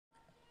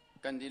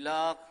กันดี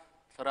ลัก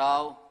รา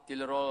วติ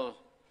ลโรล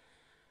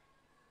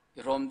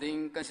รวมดิ้ง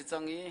กันสิจั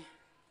งอี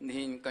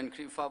นินกันค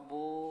ริฟั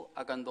บูอ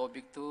ากันโด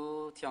บิกตู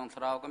ที่ยัง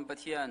ราวกันปะ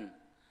เทียน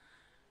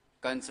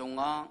กันจง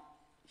อ่ะ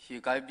ฮิ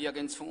กายเบีย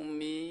กันชุม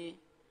มี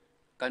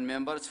กันเม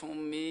มเบอร์ชุม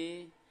มี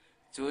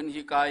จุน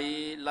ฮิกาย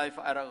ไล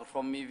ฟ์อารักฟร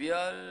อมมีเวี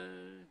ยล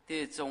เต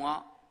จงอ่ะ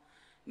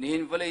นิ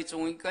นเวลัยจ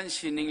งกัน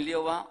ชินิงเลีย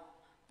วะ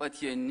ปะเ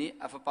ทียนนี้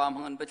อาฟปาม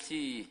หันบั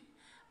ชี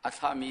อาธ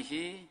ามี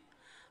ฮี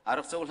อา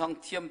รักโซลหัง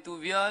เทียมตู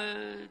เวียล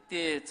เต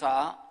จ้า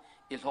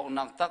อิลหก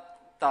นัก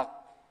ตัก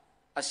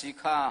อาศิ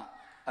คา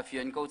อาฟิ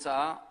ยนเกาจ้า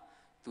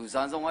ตูจ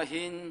านจงอา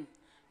หิน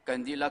กัน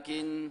ดีลักิ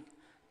น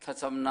ทั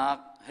ศมนัก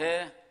เฮ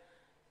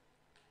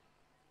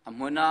อา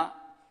มนา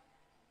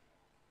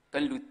กั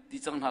นลุดดิ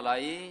จังหาไล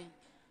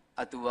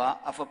อาตัว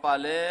อาฟปา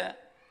เล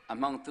อา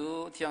มังตู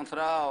เทียงท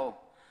ราว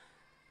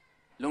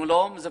ลุงล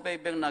มจะไป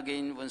เบ่งนักิ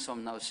นวันสม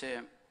นาวเช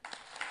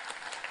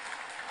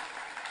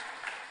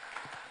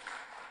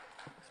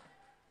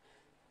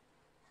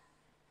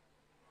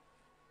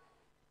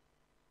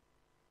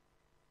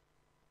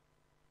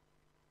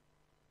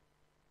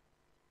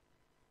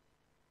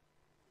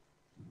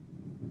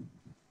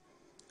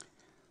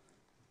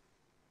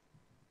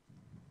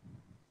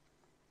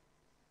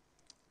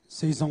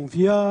สิ่งสอง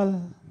ฟิล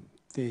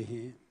เต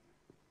หี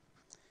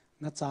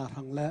นัจจา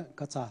รังและ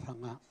กัจจารัง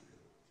อ่ะ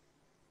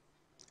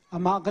อา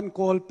มากันโก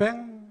ลเป็ง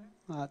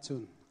อาจุ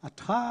นอั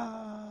ฐา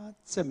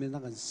จะมีนั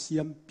กเสี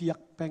ยมเปียก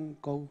เป็ง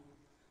กู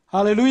ฮา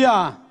เลลูยา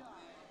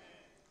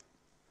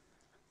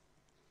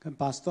กัน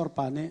พาสตอร์ป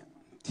านี่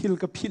ทิล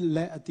กับพิลเล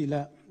ะติล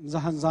ะจะ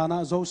หันจานะ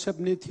โจเซฟ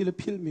นี่ทิล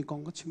พิลมีกอง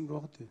ก็ชิมร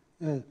อด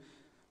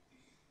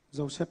โจ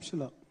เซฟสิ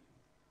ละ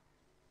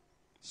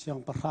เสียง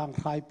ประรางไ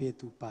พรเป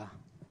ตุปา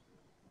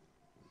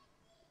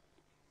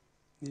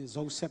นี่โจ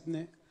เซฟเ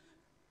นี่ย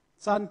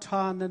จันทร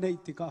านั่นเอง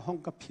ที่ก็ห้อง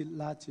กับพิล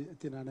ลาจี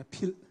ที่นั่น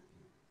พิล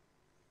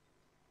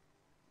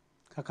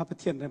ข้าพ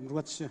เจ้าเรียนรู้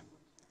ชื่อ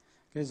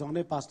แกจงใน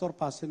พาสตอร์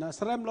พาสินะส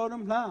ระมล้อนุ่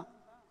มละ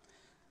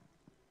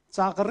จ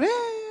ากเร่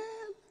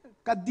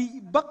กดี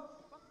บัก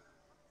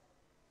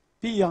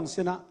พี่ยัง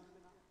สินะ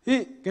ฮี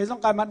แกจง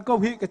การมันก็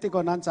ฮีกติก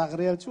อนันจากเ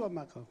ร่ชั่วม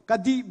าเขาก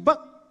ดีบั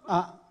ก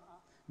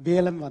เบ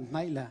ลันวันไหน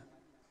ละ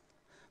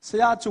เสี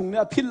ยจุงเนี่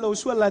ยพิลเรา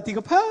ช่วยอะไรที่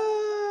ก็พั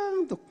ง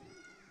ตุก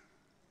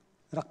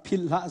รักพิ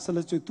ลละสล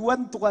ะจุยตัว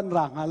น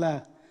ร่างอะไร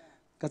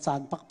กระจาน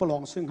ปักปลอ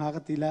งซึ่งหาก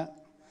ติละ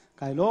ไ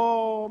ก่ล้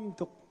ม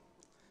ตุก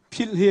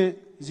พิลเฮ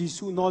ยิ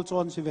สูนอลจอ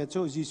นเสวเจ้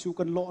ายิสู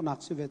กันโลนัก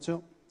เสวเจ้า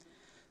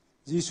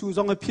ยิสูจ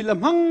งให้พิล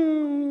มัง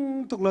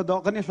ตุกละดอก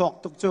กันนี่หลอก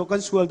ตุกเจ้ากัน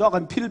สวลดอกกั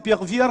นพิลเปีย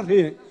กเวียร์เฮ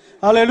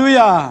ฮาเลลูย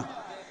า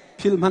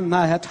พิลมันน่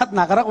าทัดห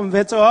นักรักมันเว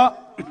เจ้า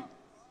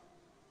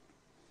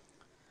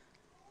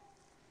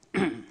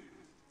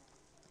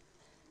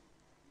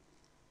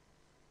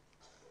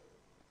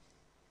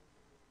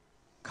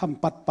ค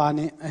ำปัดปา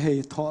นี่เฮ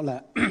ทอแหละ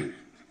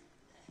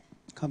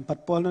คำปัด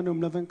ปอลนั้นนุ่ม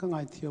ละเวงก็ง่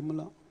ายเทียมมัน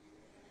แล้ว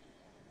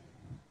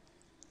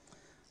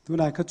ตัว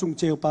นายเขาจุงเ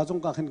จียวปลาจง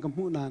กะเห็นกำ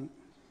หูนาน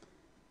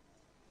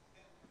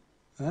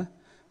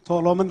ทอ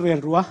เรามันเรียน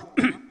รู้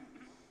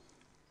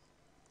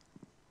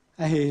ไ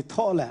อ้ท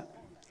อแหละ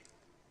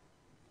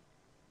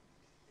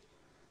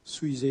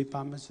สุยใจปา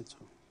ไม่ใช่จ้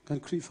ะกัน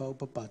ครีฟ้าอุ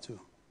ปปาจ้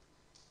ะ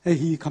ไอ้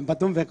คำปัด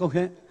ต้องเวกเอาเห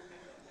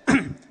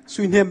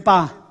สุยเนียมปา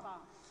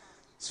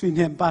สุยเ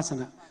นียมปาส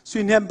นะสุ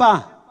ยเนียมปา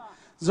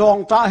จง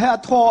ตาให้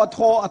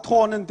ทอ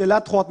นั่นแต่ละ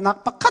ทอดนัก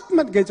ประคัด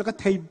มันเกจะก็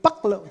เทบัก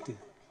แล้วที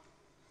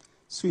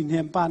สุยเนี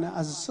ยมปานะอ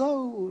าโซ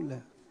เล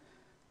ย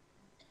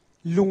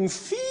ลุง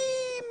ฟิ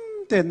ม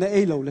แต่ในเอ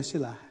เราเลยสิ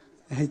ล่ะ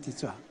ไอ้ที่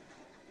จ้า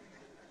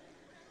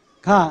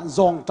ข้าจ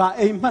งตาเ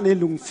อ็มมันใน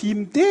ลุงฟิม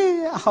เตะ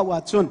ฮาวา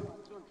จุน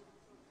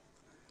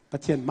ประ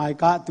เทศไม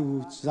กาตู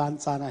จาน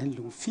จานะเห็น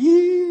ลุงฟิ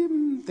ม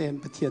เต็น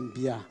ประเทศเ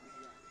บีย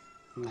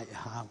ไง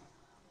ฮาว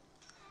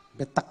เบ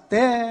ตักเต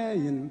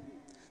ยิน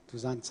ตู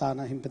จานจาน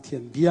ะเห็นประเท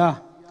ศเบีย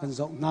กันจ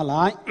งน่าหล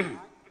าย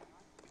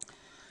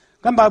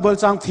กันไบเบิล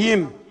จางทีม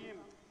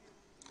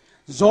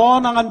จอ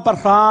นังปะ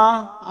รา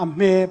อเ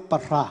มปะ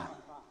รา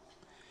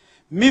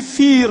มิ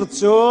ฟิร์โ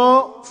จ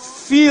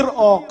ฟิร์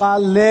ออกา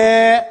เล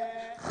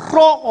ร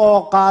อออ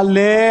กาเล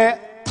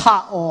ทา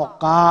ออ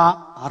กา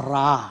ร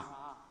า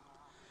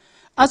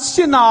อัศ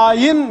นา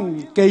ยิน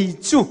เกย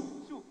จู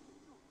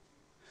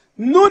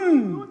นุน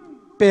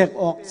เปก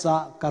ออกจา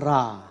กกร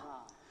า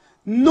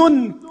นุน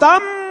ตั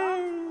ม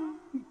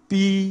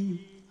ปี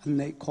ใ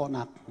นขอ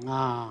นักง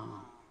า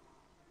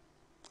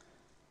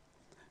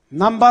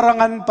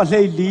Nambarangan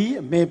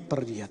paleli me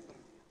periat.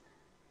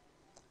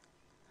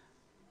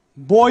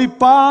 Boy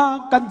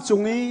pa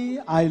kancungi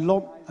I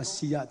love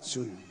Asia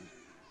chun.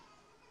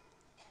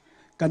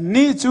 Kan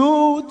ni chu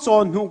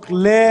chon huk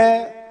le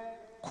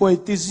khoi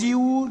ti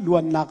ziu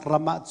luan nak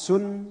rama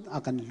chun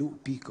akan lu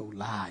pi ko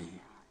lai.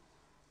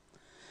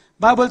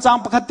 Bible chang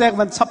pakhatek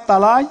van chap ta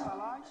lai.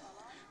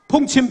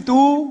 Phung chim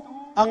tu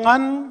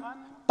angan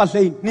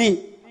palei ni.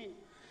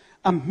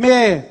 Amme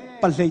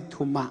palei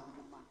thuma.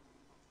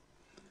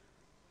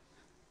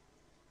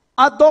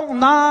 Adong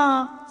na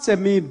จะ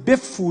มีเบ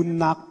ฟู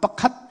นักประ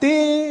คัตเต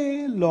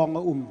ลอ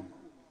ง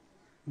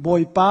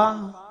boy pa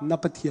na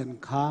Pathian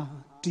kha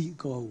ตี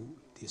โก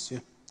ที่เสีย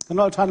กันเ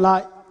ราทันไล่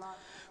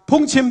พุ่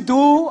งชิม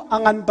ดูอั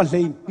งันปะเล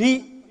ยนี่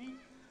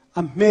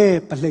อัมเม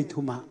ปะเลยทุ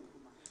มา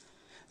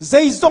ใจ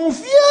ทรงเ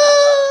ฟีย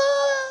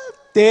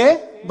เตะ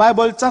ไบเ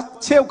บิลจัก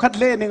เชี่ยวขัด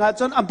เล่นึงอ่ะ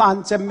จนอัมบาน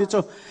เจมมิโจ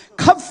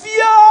ขับเฟี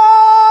ย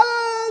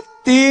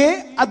เตะ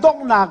อดอก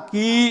นัก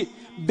กี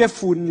เบ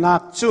ฟุนนั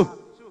กจู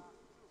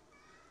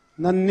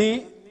นั่นนี้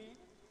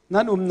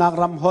นั่นนัก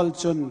รำฮอล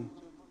จน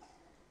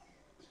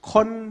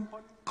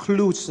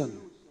conclusion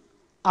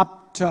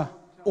after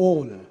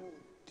all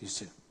ที่เ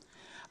สีย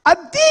อ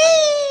ดี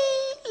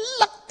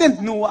ลักเต็น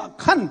นัว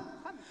ขัน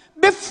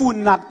เบฟุน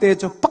นักเต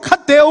จปักขัด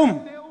เตอุม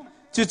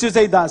จู่ๆใจ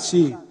ดา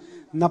สี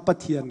นับปะ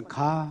เทียนข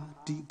า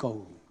ดีเก่า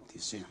ที่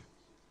เสีย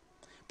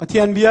ปะเที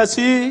ยนเบีย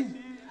สี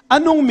อัน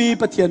นุ่งมี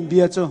ปะเทียนเบี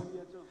ยจ้ะ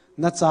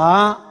นะจ๊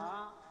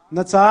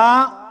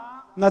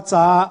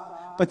ะ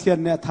ปะเทียน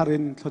เนี่ยทาริ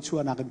นเขาชว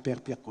นนักเปียก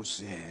เปียกกุศ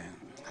ล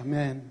อาเม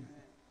น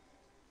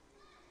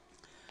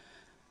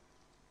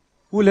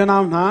อุเลนา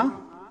มนะ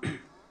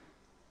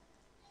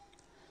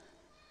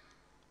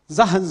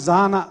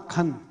Zanhnihnak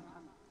ขัน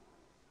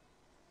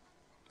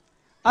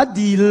อ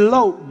ดีเ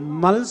ล่า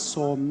มัลส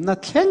มนัก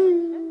เข่ง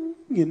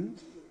ยิน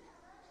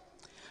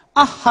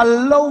ฮัล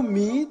โล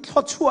มีท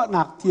อชั่ว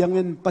นักเทียงเ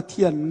งินปะเ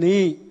ทียน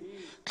นี้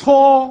ทอ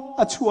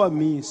ชั่ว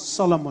มีโซ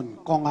โลมอน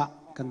กองะ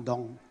กันดอ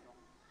ง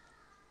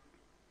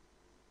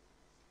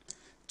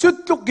จุด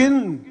ลุกิน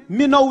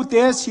มินเอาเต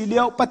สิเลี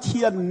ยวปะเที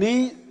ยน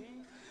นี้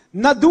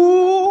นาดู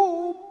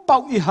เป่า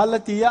อิฮัล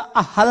ตียะ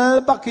ฮัล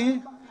บักี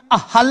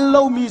ฮัลโล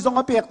มีจง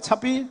อเปียกชั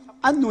บี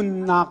อันนุน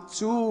นัก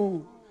จู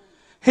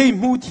ให้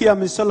มูเทีย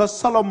มิสล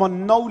โซโลมอน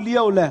นาเลี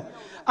ยวเลย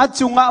อา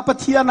จุงอาปะ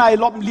เทียนไอ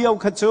ลมเลียว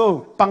ขจู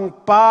ปัง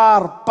ปา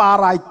ร์ปา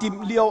รายติม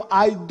เลียวไอ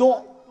โด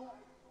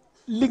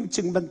ลิง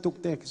จึงบรรทุก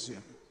เด็กเสีย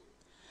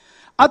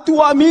อาตั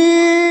วมี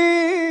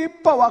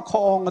ปะวะค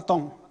องตอ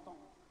ง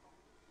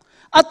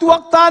อาตัว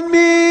ตาน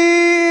มี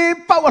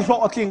ปะวะโล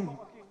กิง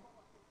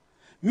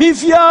มี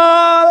ฟิ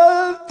ล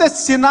เต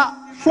สินะ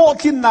โล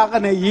กินนัก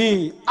เนย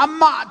อา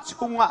มา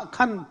จุงอา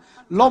ขัน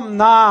ลม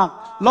นัก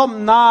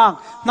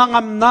นางอ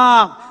ำนั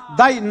กไ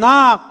ด้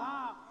นัก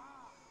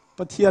ป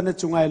ะเทียน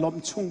จุงไอลม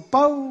ชงเ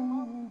ป้า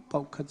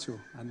ขจู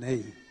อัน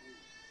นี้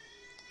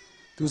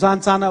ตุสาน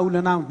จานาอุล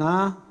นามนะ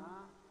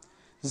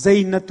ใจ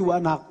นตัว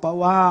นักปะ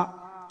วะ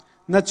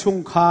นชง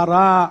คาร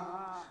ะ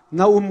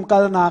นกั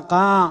ลนัก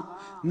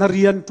นเ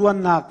รียนตัว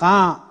นัก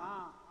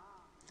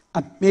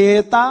อันเม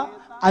ตา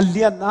อัลเ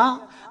ลียนะ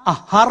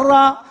ฮาร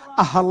ะ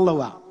ฮัลล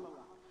วะ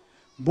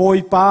บอย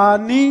ปา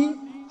นี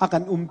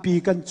akan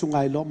umpikan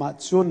cungay loma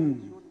chun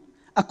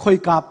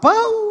akhoi ka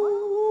pau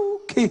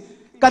ki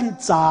kan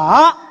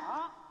cha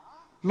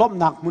lom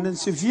nak munen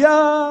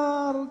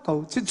siviar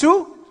kau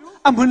chichu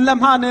amun lam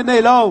ha ne nei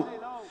lo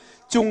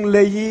chung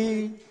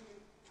lei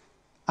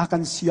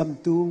akan siam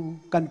tu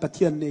kan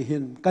pathian ne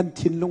hin kan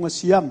thin lunga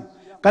siam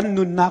kan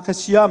nunnak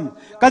siam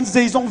kan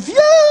zeizong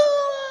via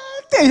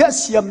te ya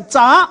siam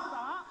cha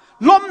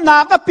lom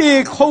nak a pe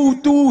khou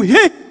tu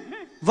hi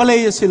vale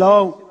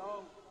silo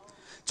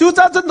จู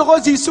จ้าจนตัว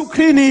จีสุค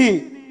รีนี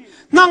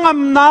นางอ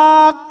ำนา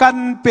กัน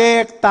เป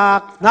กตา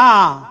กนา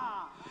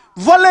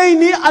วะเลย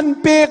นี้อัน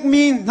เปก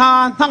มีนา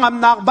นางอ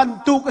ำนาบรร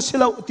ทุกสิ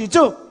เลวติ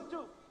จู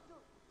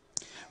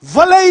ว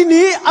ะเลย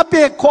นี้อเป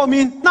กขมิ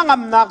นนางอ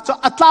ำนาจะ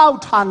อัตลาว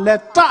ทานเล็ด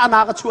จ้านา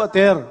กชัวเต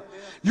อร์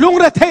ลุง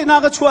เรเทนา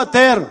กชัวเต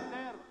อร์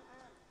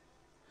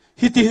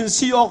ฮิติหิน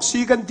ซีออกซี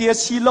กันเตีย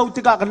ซีเลว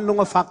ติกากันลุง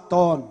ฟักต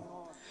อน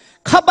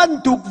ขบัน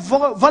ทุก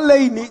วะเล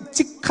ยนี้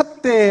จิกขัด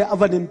เตอ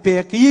วันเป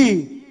กี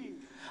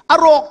อา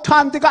รอกทา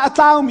นที่ก็อา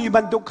ตาวมีบ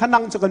รรทุกขนั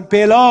งจกันเป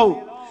โล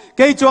เ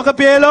กยจัวกันเ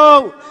ปโล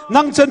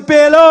นังจนเป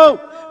โล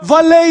วะ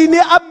เลย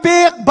นี่อเป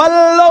กบัล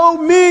โล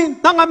มี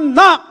นังอำ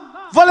นัก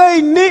วะเลย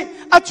นี่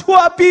อชัว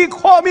ปีข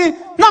อมี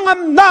นังอ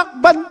ำนัก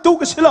บรรทุก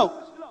สิโล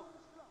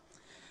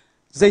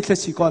ใจเท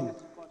สิกอน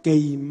เก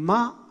ยมา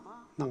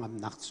นังอ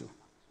ำนักจู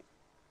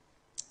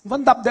วั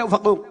นดับเดวฟั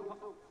กลุ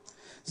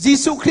ยิ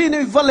สุครีใน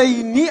วะเลย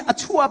นี่อ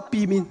ชัวปี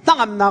มีนัง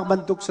อำนักบรร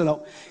ทุกสิโล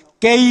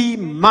เกย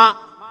มา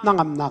นัง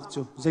อำนัก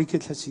จูใจคิ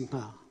ดสิงห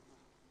า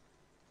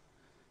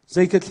ใจ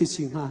คิด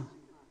สิงหา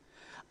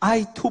ไอ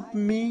ทุบ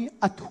มี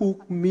อทุก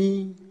มี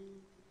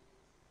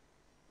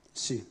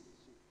สิ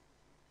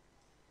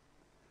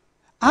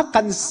อาก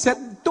ารเซต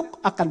ตุก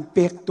อาการเป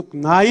กตุก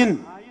นายน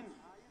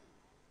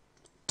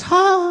ถ้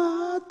า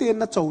เตียน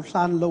น่ะเจ้าล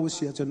านโลเ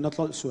สียจนน่ะต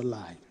ลส่วนล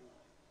าย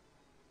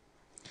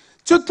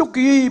จุดตุ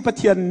กีปะเ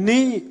ทียน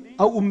นี้เ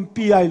อา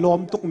ปีไอล้อม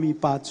ตุกมี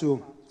ป่าจู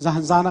จะ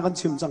หันซานักัน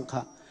ชิมจังค่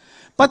ะ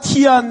ปะเ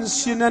ทียน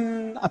สินัน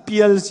อภิเ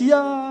อลเซีย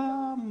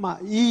มา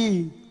อี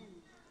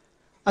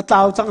อาตา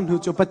วจังหู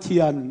จูปะเที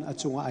ยนอา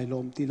จงไอล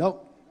มตีแล้ว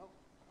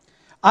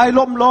ไอล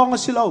มลอง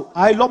สิแล้วไ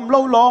อลมเล่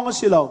าลอง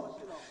สิแล้ว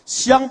เ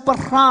สียงประ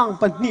ร่าง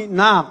ปนิ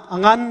นัก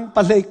งั้นป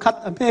ะเลยคัด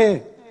อเม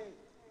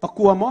ปะ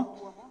กัวมั้ง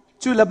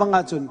จุลบังอ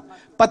าจุน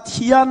ปะเ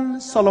ทียน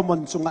โซโลมอน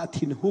จงอา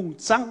ทินหุง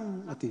จัง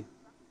อาทิ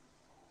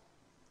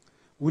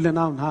อุลน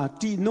าวนา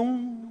ตีนุ่ง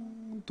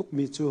ตุก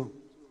มีจู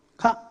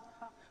ค่ะ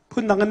พู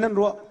ดดังนั้น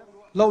รัว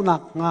เล่านั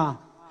กงา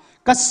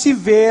กัสิ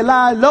เวลา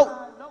เล่า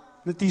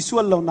นตีส่ว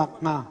นเล่านัก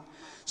งา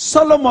โซ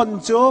โลมอน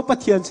โจปะ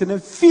เทียนเสน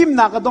ฟิม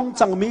นากระดง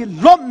จังมี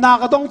ลมนา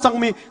กระดงจัง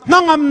มีนา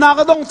งามนาก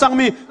ระดงจัง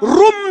มี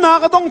รุมนา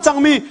กระดงจัง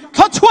มี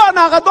ทัชวาน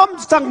ากระดง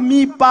จังมี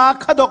ปา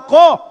ขดโก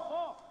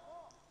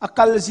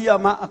akal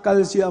siama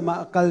akal siama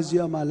akal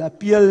siama la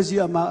pial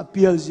siama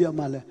pial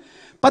siama la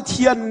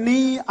Pathian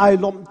ni ai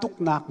lom tuk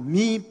nak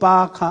mi pa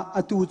kha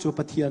atu chu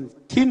Pathian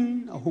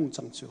thin ahung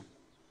chang chu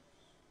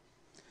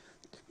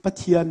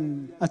Pathian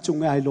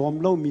achung ai lom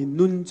lo mi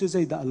nun chu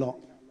zai da lo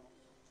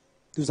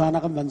tu zana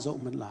kan van zo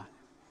man la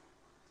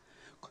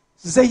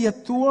zai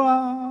tua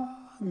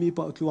mi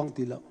pa tluang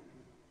ti lo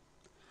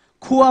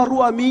khua ru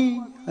ami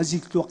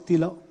azik tuak ti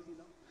lo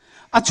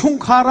achung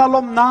khara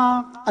lom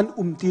nak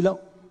an ti lo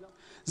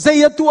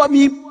zai tua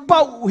mi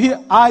pau hi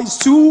ai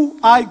su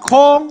ai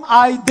khong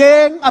ai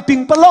deng a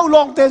ping pa lo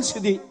long ten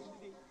sidi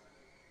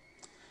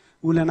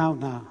ulanau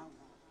na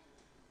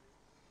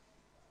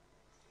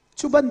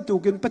chuban tu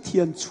ken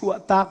Pathian chua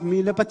tak mi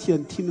le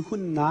Pathian thin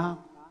hun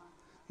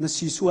na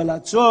si suala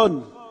chon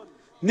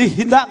ni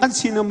hina kan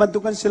sinam man tu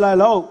kan silai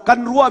lo kan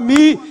ruwa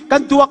mi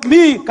kan tuak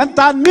mi kan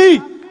tan mi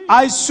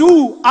ai su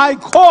ai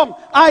khong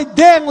ai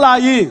deng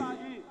lai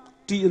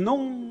ti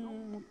nong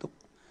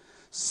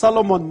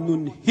Solomon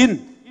nun hin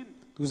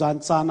tu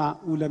zan chana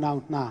ulanau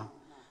na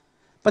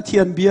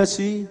Pathian bia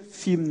si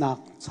fim nak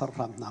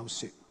charram nau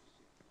se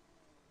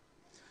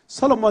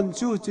Solomon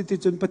chu chiti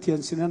chun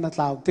Pathian sinan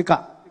atlaw tika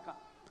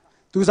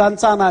tu zan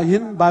chana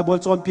hin Bible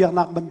chon piak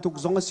nak bantuk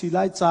zong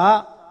silai cha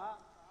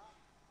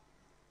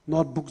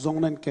notebook zong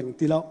nan keng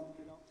tilo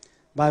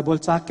Bible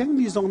cha keng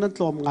mi zong nan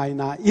tlom ngai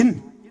na in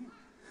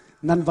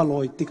nan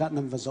valoi tika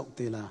nan vazok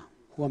tela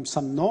huam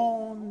sam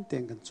non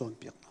teng kan chon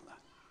piak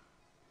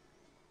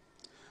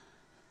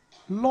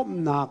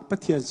lom nak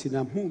Pathian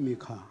sinam hu mi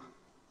kha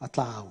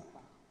atlaw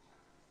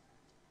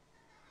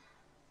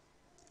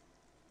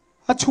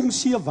achung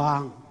sia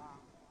wang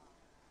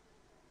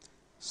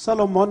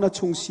Solomon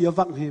achung sia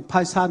wang he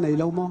phai sa nei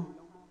lo mo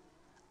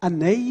an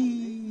nei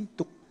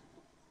tuk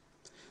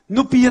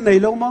nu pi nei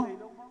lo mo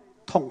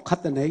thong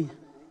khat an nei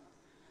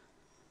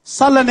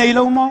sal nei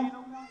lo mo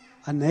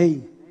an nei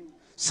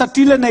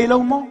saktil nei lo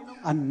mo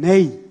an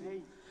nei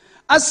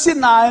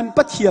asinain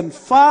Pathian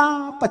fa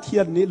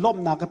Pathian ni lom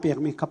na ka pek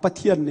mi ka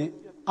Pathian ni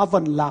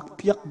avan lak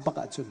piak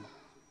baka chun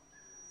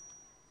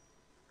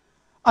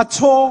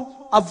acho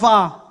ava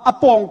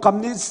apong kam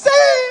ni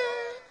se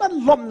man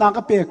lom na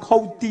ka pek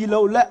khau ti lo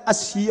le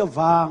asi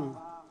awang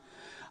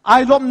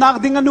ai lom nak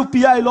ding anu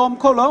pi ai lom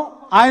kho lo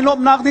ai lom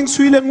nak ding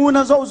sui le ngu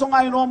na zo zong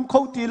ai lom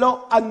khau ti lo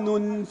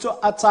anun cho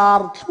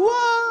achar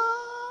thua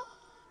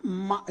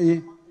ma e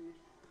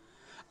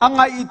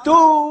angai itu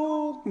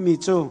mi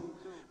chu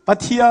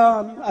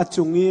Pathian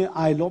achungi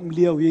ai lom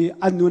liawi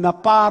anuna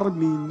par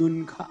mi nun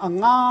kha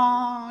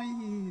angai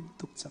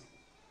tuk chang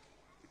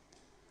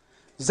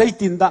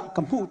zaitin da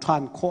kamu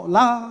than kho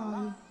la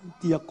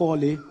tia ko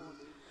le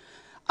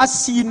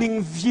asining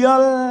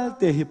vial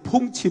te hi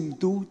phung chim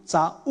tu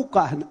cha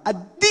uka han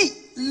adi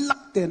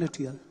lak te na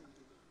thial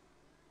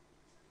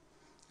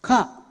kha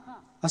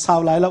asaw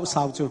lai lo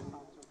saw chu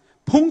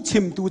phung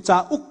chim tu cha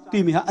uk ti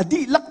mi ha adi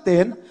lak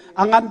ten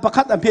angan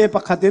pakhat a phe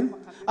pakhatin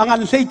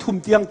angan hlei thum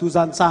tiang tu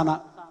zan chana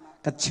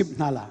ka chip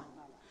na la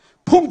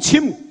phung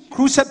chim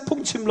crusade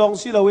phung chim long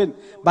si lawin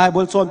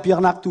Bible chon piak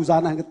nak tu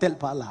zan an ka tel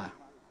pa la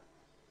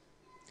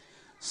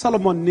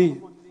Solomon ni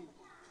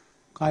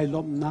kai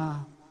lom na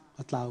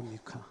atlaw mi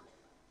kha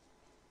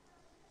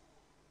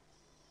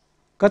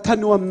ka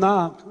thanuam na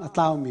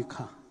atlaw mi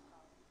kha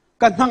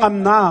ka hnangam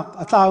na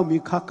atlaw mi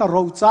kha ka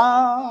ro cha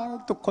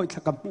tu khoi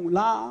thakam mu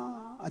la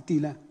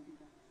atila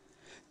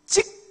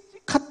chik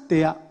khat te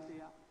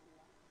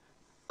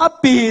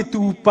ape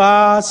tu pa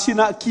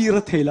sina kir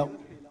thelo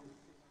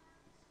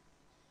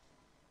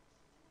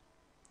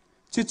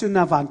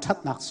chichuna van that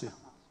nak se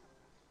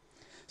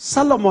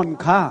Solomon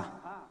kha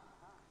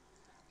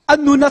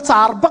anuna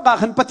char baka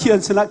khan Pathian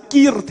sina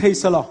kir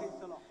theisalo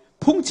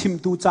phung chim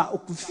tu cha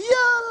uk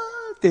vial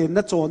te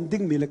na chon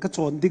ding mi le ka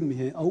chon ding mi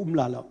he a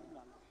la lo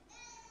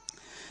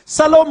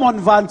Solomon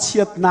van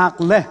chiat nak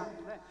le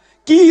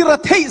kir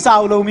thei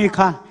zaw lo mi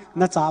kha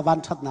na cha van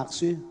that nak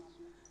se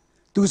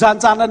tu zan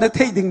chana na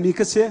thei ding mi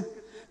ka se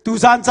tu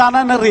zan chana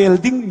na rel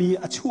ding mi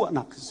a chua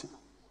nak se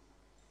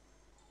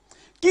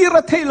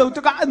kira thei lo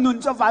to ka anun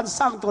cha van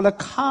sang to la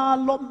kha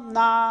lom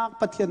nak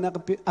Pathian na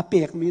a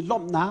pek mi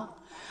lom nak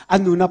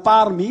anuna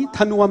par mi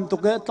thanuam to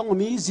ke tong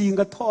mi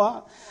zinga thoa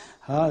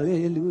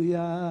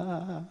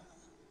hallelujah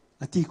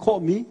ati kho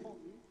mi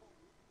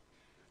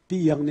pi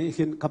yang ne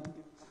hin kap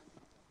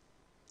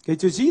ke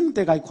chu jin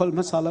te kai khol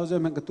ma sala je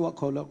men ka tua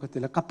kholo ka te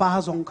la ka pa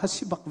zong kha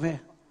si bak ve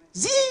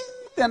jin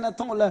te na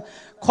tong la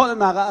khol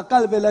na ka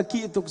akal ve la ki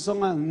tuk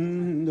song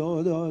do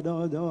do do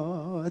do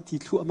ati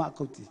thu ma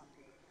ko ti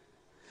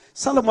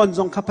Solomon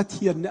zong kha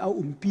Pathian ne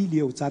au pi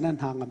liu chanan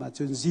hang ma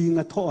chun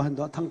zinga tho han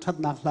do thang that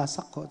nak la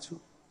sak kho chu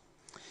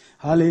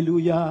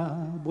hallelujah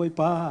boy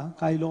pa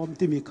kai lom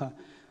ti mi kha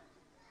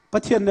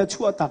Pathian na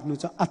chua tak nu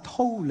cha a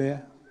tho le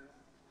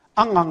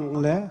angang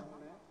le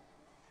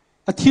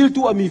a thil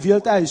tu ami vial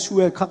tai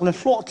suwe khak le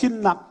hlo thin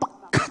nak pak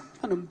khat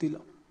anum ti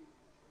lo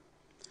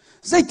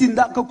ใจตินด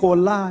ะก็โกล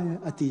ไล่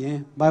อติเอ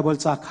ไบเบิล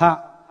จากะ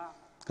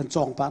กันจ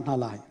องปานหา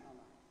ลาย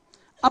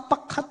อปั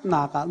กขัดน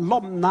ากะล้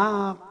มนั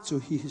กจู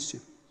ฮิสิ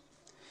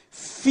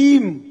ฟิ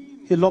ล์ม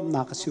ฮิล้ม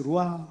นักสิรัว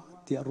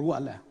เตียรัว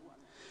แหละ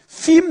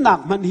ฟิล์มนัก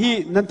มันฮี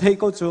นั่นเท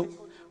ก็จู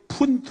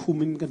พุ่นทุ่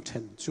มินกันเช่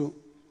นจู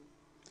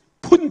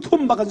พุ่นทุ่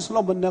มบักันสล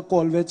บมันเนกอ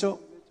ลเวจู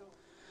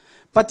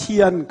ปะเที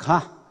ยนค่ะ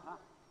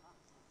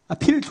อ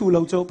ภิลทูเรา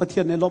จูปะเที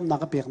ยนในล้มนั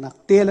กเปียกนัก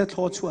เตะและท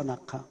อชั่วนั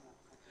กค่ะ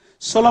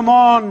โซโลม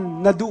อน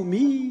นาดู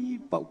มี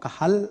ปาก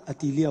ฮัลอ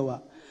ติเลียวะ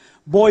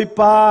บอยป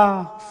า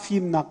ฟิ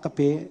ล์มนักกะเป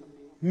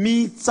มี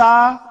จ้า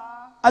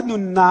อนุ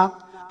นนัก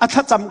อัฐ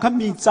จำคำ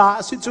มีจ้า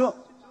สิจู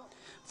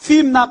ฟิ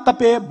ล์มนักกะเ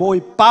ปบอย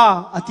ปา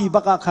อติ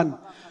บักขัน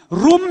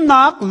รุม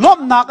นักล้ม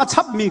นัก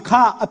ชับมีข้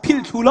าอภิล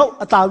ทูเรา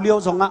อตาเลียว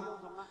สงะ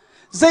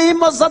ใจ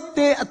มาจัดเต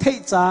อเท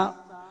จ้า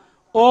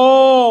โอ้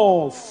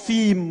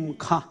ฟิล์ม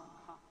ข้า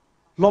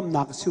ล้ม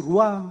นักสิรั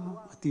ว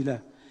อติเลย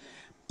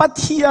ปั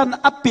ทยาน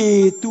อเป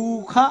ตู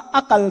ข้า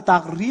อักลตั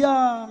กเรีย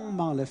ง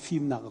มังเลฟิ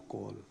ล์มนักก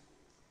อล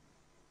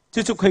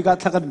จุกเคยกัด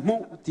ทักันมุ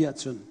เตีย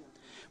จุน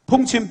พุ่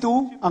งชิมตู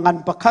อังัน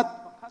ปักขัด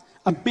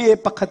อันเป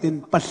ปักขัดิน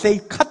ปัสเล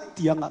ขัดเ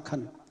ตียงขั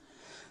น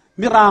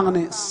มิรางเ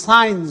นี่ย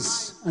science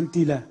อัน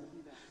ตีเลย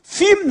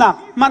ฟิล์มนัก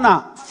มันอะ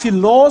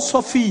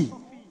philosophy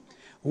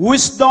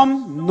wisdom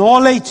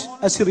knowledge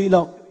อสิริโล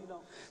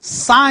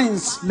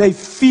science เลย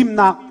ฟิล์ม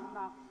นัก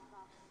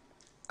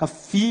กับ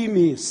ฟิล์ม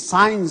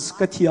science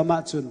ก็เทียม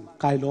จุน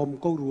กายลม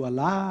ก็รัวไ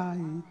ล่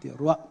เตีย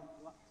รัว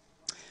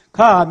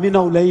ข้ามิน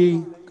าเลย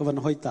ก็วัน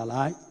หอยตาไล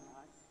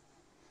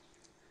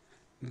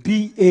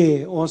BA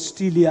ออสเต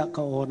รเลีย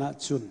ก็โอนา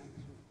จุน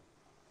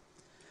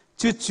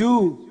จู่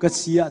ๆก็เ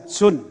สีย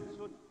จุน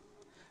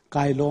ก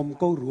ายลม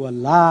ก็รัว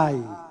ไล่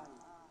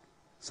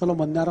สโล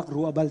มอนน่ารัก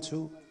รัวบัลจู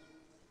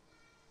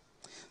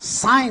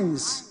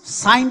science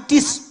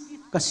scientist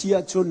ก็เสีย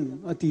จุน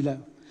อติละ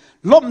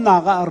ลมนา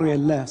ก็เรีย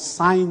นเลย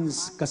science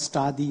ก็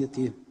study อ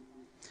ติ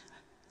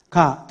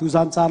ข้าตุ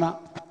จันจานะ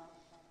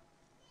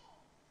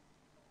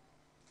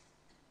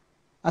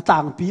ต่า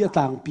งปี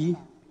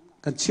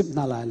กันชิบน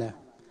าลายเลย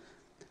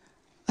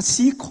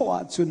สีขวา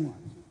จุน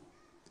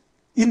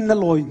อินน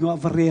ลอยนัว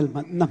วเรล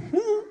มันน้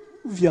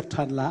ำเวียด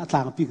ทันละต่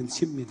างปีกัน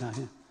ชิมไม่ได้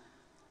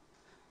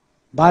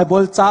ไบเบิ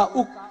ลจ้า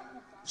อุก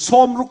ส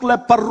มรุกและ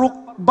ปรุก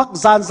บัก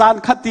จาน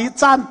ขัดี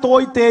จานโต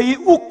ยเตย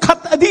อุกขัด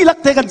อดีลัก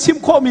เตกันชิม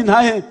ข้อมินใ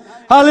ห้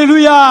ฮาเลลู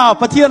ยา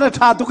ปะเทียนช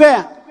าตุกแก่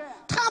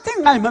ท่าเท่ง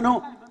ไงมันโน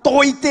โต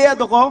ยเตย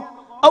ตัวก็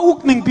เอาอุก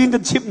หนึ่งปีกั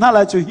นชิมน่าล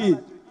ะจุฮี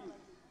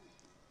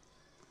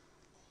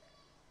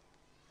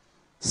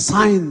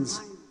science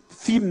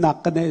ฟิล์มหนัก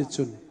กันได้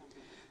จุน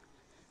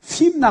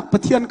ฟิล์มหนักปะ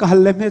เทียนก็ฮั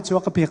ลเลมเฮจัว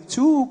กระเพียก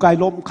จูกาย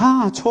ลมข้า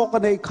โชกั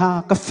นได้ข้า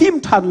กับฟิล์ม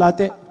ทันละเ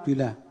ตะดีแ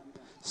หละ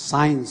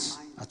science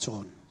อาจา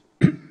รย์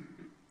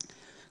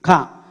ข้า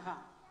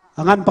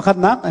งั้นประคัน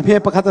นักเพีย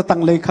ประคันตั้ง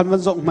เลยคันวั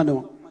นส่งมาโน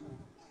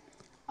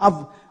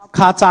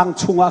ข้าจาง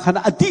ชุงอาคัน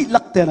อดี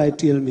ลักเตะไรเ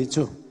ดียลมิ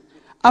จู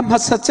ฮั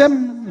สเจม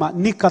มา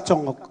นิกะจง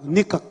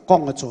นิกะกอ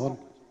งอาจารย์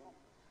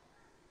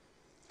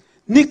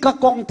นิกะ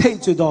กองเท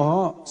จุดอ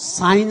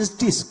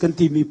scientist กัน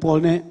ที่มีพอล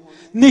เนี่ย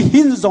นี่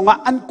หินจง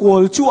อันโก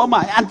ลชั่วมา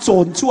อันโจ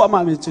รชั่วมา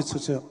ไม่จุดเ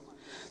ชื่อ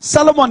ซ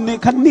าโลมอนนี่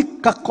คันนิ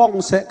กะกอง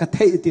เสกเท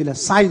ติละ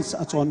science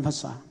อาจารย์ภา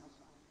ษา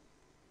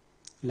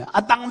และอ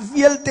ดังเ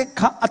วียลเต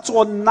คะอาจา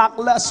รย์นัก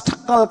และสตั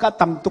กลกะ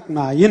ตั้มตุกน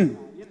ายิน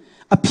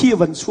อภิ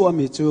วันชั่วไ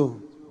ม่จู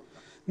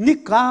นิ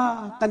กะ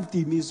กัน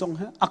ที่มีจง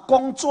ฮะอากอ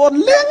งโจร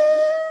เลี้ยง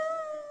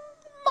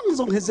มังจ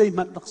งเฮใจ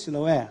มันรักสิล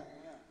ะเว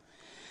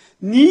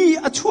นี่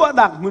อชั่ว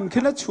ดักมันขึ้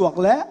นแล้วชั่ว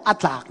แล้วอั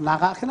ตากนั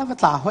กขึ้นแล้ว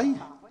ตาห้อย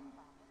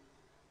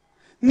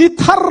นี่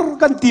ทาร์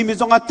กันตีมี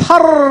จงอ่ะทา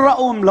ร์เร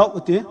าอุ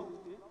ติ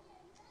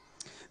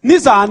นี่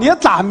จานี่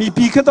ตามี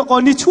ปีขึ้นตะกอน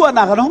นี่ชั่ว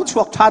นักน้องชั่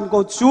วทานก็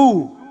จู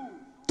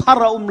ทาร์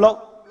เรา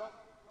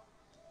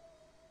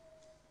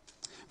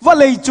ว่า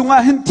เลยจงอ่ะ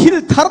เห็นทิล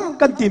ทาร์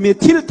กันตีมี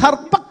ทิลทา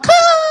ร์ปัก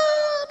ขั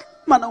ด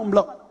มันเร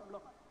า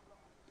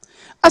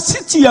อาศิ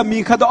จียมี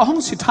ขัดห้อง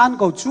สิทาน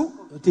ก็จู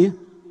อุติ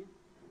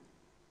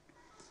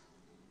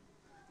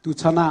ดู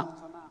ชนะ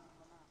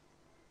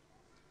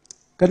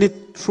กันนี่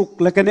ทุก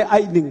และกันนี่ไอ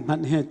หนึ่งมัน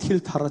เห็นทิล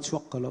ทาร์ชัว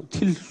ก็แล้ว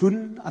ทิลลุน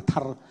อั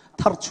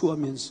ทาร์ชัว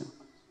มีนส์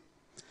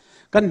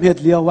กันเพียร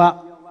เลียวว่า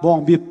บอง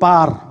บีปา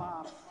ร์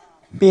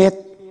เปียด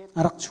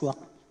รักชัว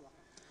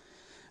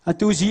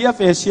ตูจีเอฟ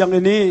เอเซียง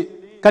นี้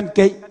กันเก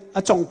ย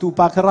จงตูป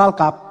ากราล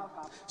กับ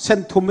เส้น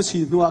ทุ่มสี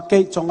นัวเก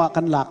ยจง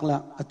กันหลักละ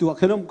ตัว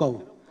ขนมเก่า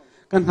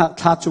กันหัก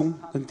ทาจุง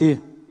กันตี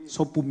ส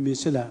ปุ่มมี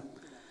เสียแล้ว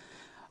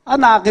อัน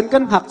นักกั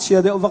นหักเชีย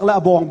เดียววักละ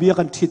บองเบีย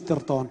กันทิดตร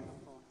ตอน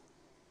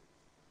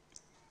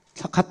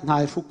ถ้าขัดนา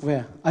ยฟุกเว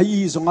ไอ้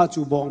ยี่สงอา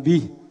จูบองบี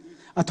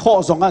ท่อ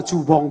สงอาจู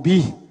บองบี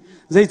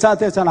ใจจ้าเ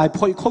ตจะนาย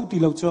พ่อยเข้าตี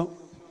เราเจ้า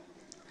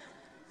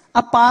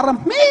ปาร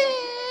เม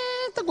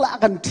ตักละ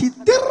กันทิด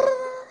ติร์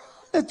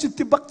แล้วจุด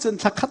ที่บักจน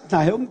ถ้าขัดน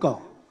ายองก็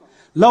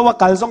เราว่า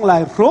การสงลา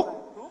ยฟุก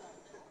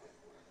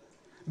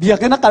เบีย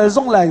กันนักการส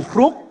งลาย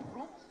ฟุก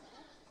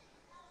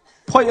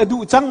พ่อยดู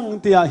จัง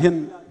เตียเห็น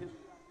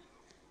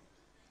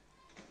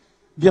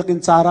เบียกิน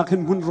จารักเห็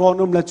นหุ่นร้อ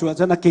นอมละจัว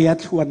จะนักเกียรติ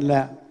ชวนแหล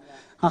ะ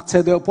หักเส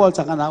ด็จพอล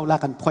จังกันเอาละ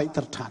กันพอยต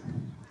รฐาน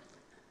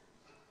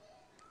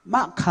ม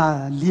าคา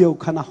เลี้ยว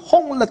ขณะห้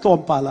องละตอม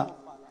ปาละ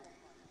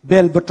เบ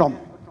ลบตอม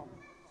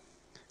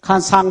ขัน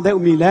สังเดว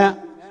มีแล้ว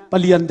ป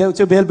เลียนเดวจ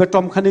ะเบลบต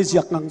อมขันนี้อย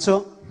ากนังเช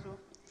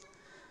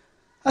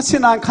อาศิ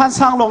นานขัน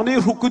สังลงนี่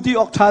รุกุดี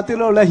ออกชาติโ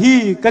ลละฮี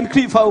กันค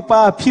รีฟ้าอุปา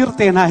พิรเ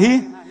ตนะฮี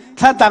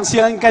ท่านต่างเสี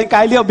ยงกันไกล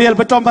เลี้ยวเบล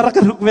บตอมบารัก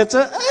รุกเวช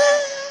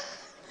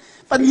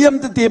ปัญญาม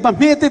ตีปัญ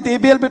เมตตี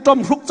เบลบตอม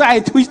รุกใจ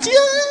ถุยเจี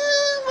ย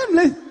มันเล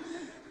ย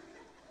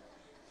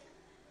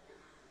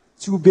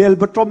จูเบล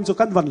บตอมจะ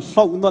กันวันเ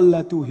ล่านนล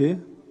ะตัวเฮ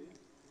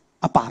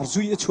อปาร์จุ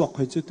ยชวกใ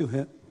ห้เจ้าตัวเฮ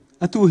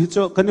อตัวเฮเจ้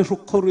ากันรุ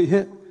กเขาเลยเฮ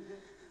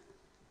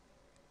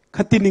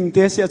ขัดตินิงเต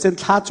เสียเซน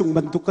ท้าจุงบ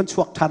รรทุกกันช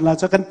วกทันละ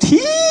จะกัน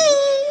ที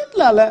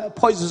ละละพ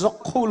อยจะก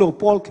เขาโล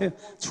ปอลแค่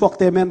ชวกเ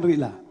ตแมนรี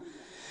ละ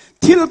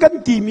ทิลกัน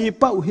ตีมี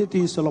เป้าเฮ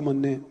ตีโซโลมอน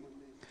เน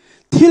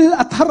ทิล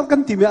อัธรกั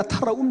นตีมีอัธ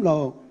รเรา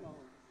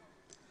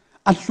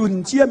อัลุน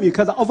เจียมี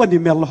ข้าเอาวันนี้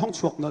เมลห้อง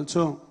ชวกนั่นเ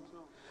จ้า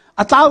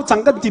อัตราจัง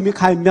กันตีมีใ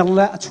ครเมลแ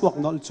ละชวก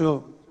นั่นเจ้า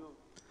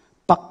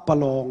ปักปะ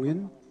ลองอิน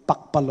ปั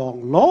กปะลอง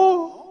ล้อ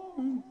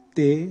เต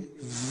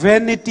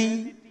vanity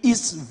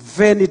is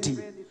vanity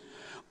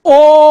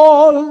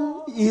all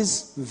is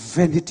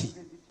vanity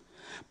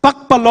ปัก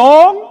ปะลอ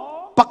ง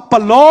ปักปะ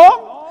ลอง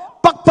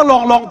ปักปะลอ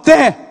งลองเต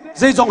ใ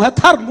จจงให้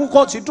ทาร์มูโค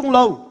ชิจุงเร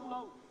า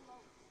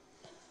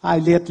ไอ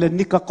เลียดเล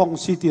นิกกอง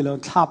ซีตีเรา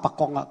ท่าปัก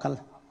กองอ่ะกัน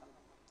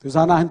ทุกส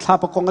านะเห็นท่า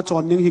ปักกองก็จอ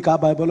นยังฮิกา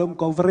ไบเบิลม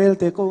ก็เวรล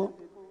เตก็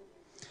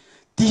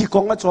ตีก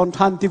องก็จอน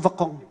ทันตีวัก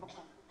กอง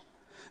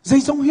ใจ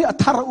จงให้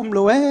ทาร์เร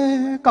า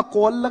ก็โก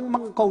นลังมั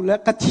งก็แล้ว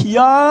ก็เทีย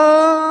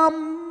ม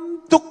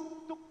ตุก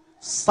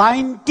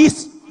scientist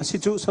สิ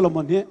จูโซโลม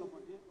อนเนี่ย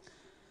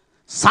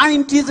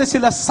scientist สิ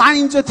ละ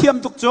science เทียม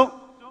ตุกจู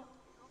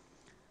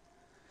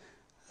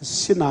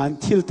สินาน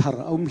ทิลทา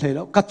ร์เลยแ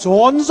ล้วก็จ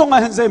อนทรง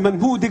ให้ใจมัน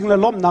หูดิ่งละ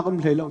ล้มนัก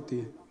เลยแล้ว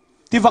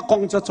ที่ว่ากอ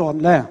งจะจอน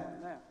แล้ว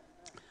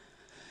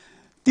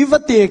ที่ว่า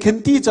เตะขัน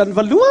ตีจัน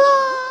ว่าล้ว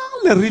น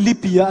เลยริลิ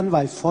ปีอันไว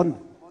ฟอน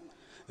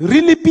ริ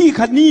ลิปี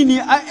ขันนี่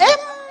เอ็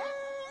ม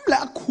และ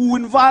คู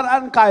ณวานอั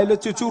นไกลแล้ว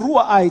จู่ๆรัว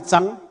ไอจั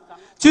ง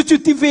จู่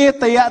ๆที่เว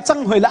เตะจัง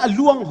หอยละ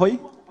ล่วงหอย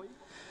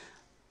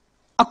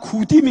คู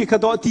ที่มีข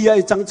ดตีไอ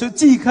จังจู่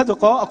จีขด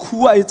ก็คู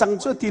ไอจัง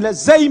จู่ตีละ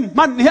ใจ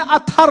มันเฮอั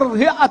ธ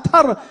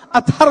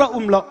ร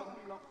ละ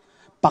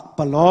ปักป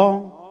ะลอง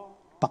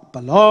ปักป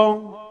ะลอง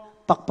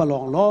ปักปะลอ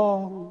งลอ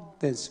ง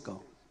เตนสก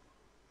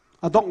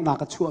อดองนั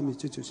กชั่วมี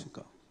จู่ๆสก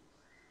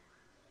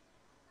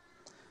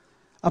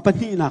ปะ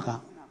นี่นัก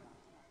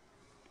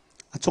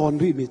จอน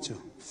รีมิจู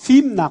ฟิ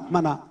ล์มนักมั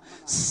น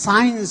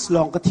science ล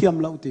องกระเทียม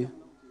เราตี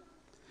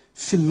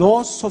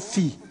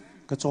philosophy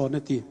กระจอน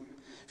ตี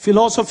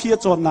philosophy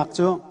จอนนัก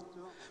จ้ะ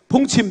พุ่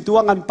งชิมตัว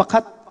งันประคั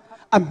ด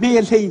อเม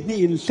ริกนี่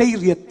อินเลีย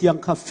เรียดยัง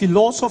ค่ะ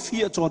philosophy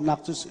จอนนัก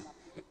จ้ะ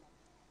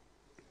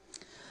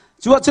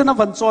จ้ะจะนับ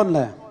วันจอนเล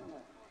ย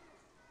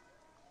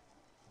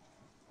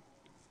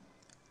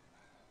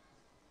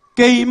เ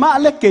กยมา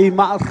และเกยม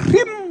า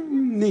ริม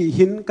นี่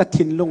หินกระ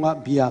ถินลงอา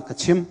เบียกระ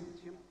ชิม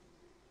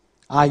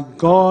I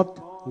got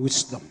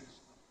wisdom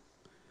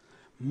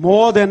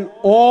more than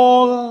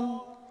all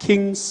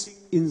kings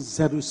in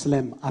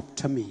Jerusalem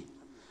after me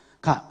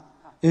ค่ะ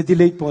เอดิ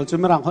เลย์พอลจะ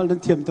มารังเขาเล่น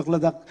เทียมตกระ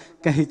ดับ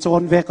แกให้จอ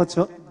นแวกก็เจ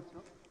อ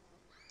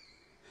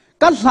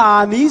กันหา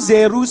นี้เย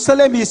รูซาเ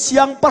ล็มมีเสี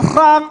ยงปร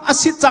างอ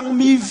สิจัง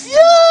มี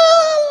วิ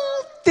ล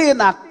เต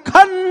นัก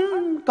ขัน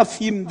กับ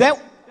ฟิล์มเดว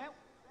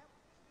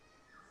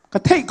ก็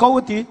เทเขา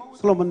ตี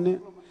สโลมันเนี่ย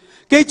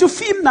เกจู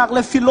ฟิล์มนักเล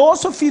ยฟิโล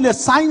โซฟีเลย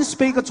ไซน์สเ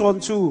ปกก็จอน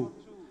จู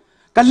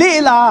ก็เล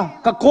ลา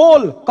ก็โก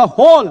ลก็โฮ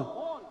ล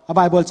ไบ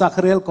เบิลจาก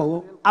เรียลก็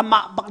อามา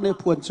บักเนี่ย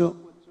พวนจู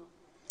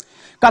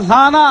กันห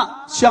านะ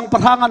เสียงป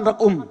รางอันรั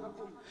ก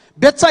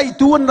เบ็ดใจ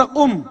ตัวรัก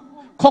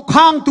ขก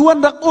ข้างตัว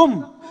รัก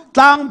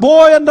ต่างบอ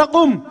ยรัก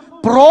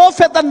โปรเฟ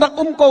ตรัก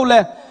ก็เล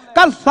ย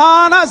กันหา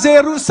นะเย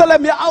รูซาเล็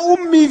มยา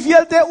มีเว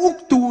ลเตอุก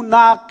ตู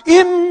นัก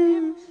อิน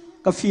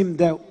กับฟิล์มเ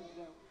ดว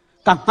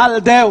กันฮัล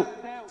เดว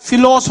ฟิ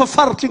โลโซฟ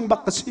าร์คิงบั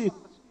กซี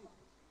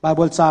ไบเ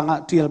บิลจางะ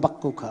เทียลบัก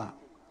กุขา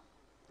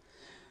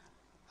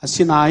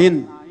สินาอิน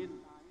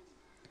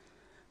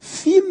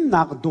ฟิล์ม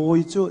นักโดย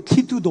จู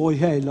ที่ดูโดย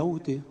ให้เรา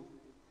ตี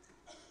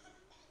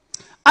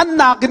อัน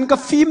นักกินกับ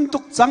ฟิล์มตุ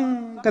กจัง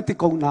กับที่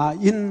กงนา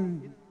อิน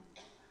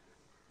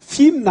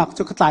ฟิล์มนักจ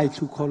ะกระต่าย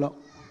ถูกเขาแล้ว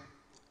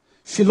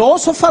ฟิโล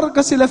โซฟาร์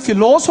ก็สิละฟิ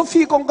โลโซ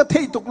ฟีกงกระเท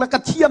ยตุกและกระ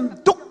เทียม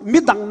ตุกมิ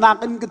ดังนัก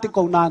อินกับที่ก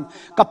งนาน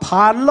กับผ่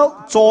านแล้ว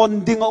จน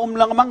ดิ่ง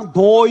ลังมังโ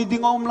ดยดิ่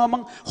งลังมั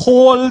งโฮ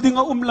ลดิ่ง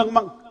ลัง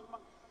มัง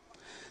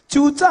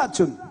จูจ้า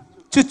จุน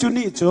จุ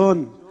นี่จุน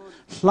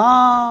ลา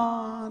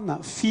นะ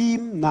ฟิล์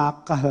มนัก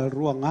กะหร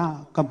วง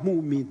กับมู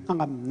มีนั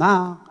งนา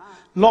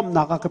ล้ม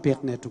นักกะเปียก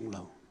เนตุงเร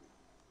า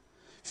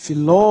ฟิ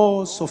โล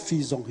โซฟี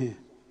จงเฮ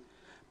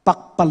ปั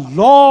กปะ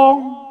ลอง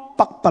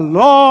ปักปะล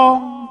อง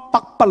ปั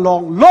กปะลอ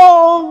งลอ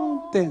ง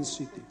เต็น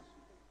สิติ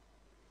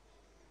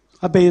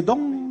อเบด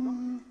ง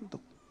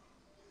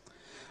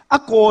อา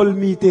กอล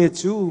มีเต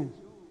จู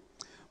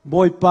บ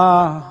อยปา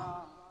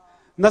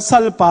นัส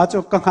ลปาจ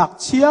กังหัก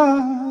เชีย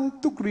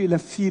ตุกรีละ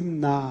ฟิล์ม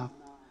นัก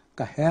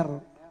กะเฮร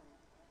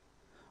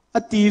อ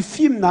ตี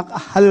ฟิมนัก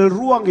ฮัล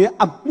ร่วงเอ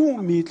อมู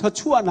มีท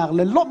ชั่วนักเล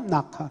ยล้ม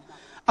นักค่ะ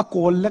อโก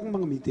ลเล็กมั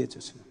งมีเดียจุ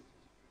ด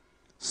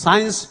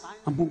science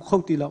อมุงเข้า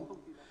ตีแล้ว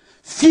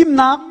ฟิม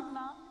นัก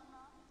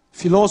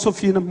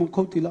philosophy นมุงเ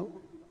ข้าตีแล้ว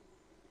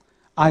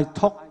ไอท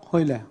อกห้อ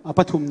ยเลยอป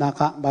ฐุมนา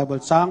กะไบเบิ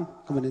ลซัง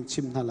ก็มัน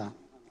ชิมนั่นละ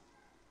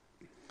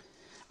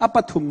อป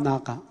ฐุมนา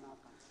กะ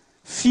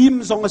ฟิม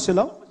ซงกันเสร็จแ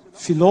ล้ว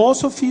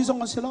philosophy ซง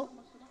กันเสร็จแล้ว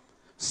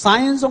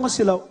science ซงกันเส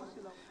ร็จแล้ว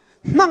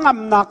นั่งอ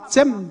ำนักเจ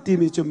มตี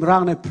มีจุมร่า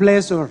งใน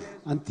pleasure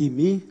อันตี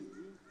มี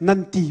นั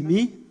นตีมี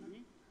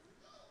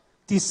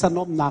ที่สน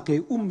บนักเอ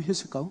ฮิ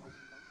สเกา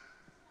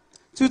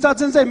จู่จ้า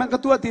จันใจมันก็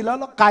ตัวตีแล้ว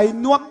ไก่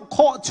นวมโค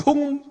ชุง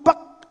ปัก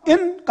อิ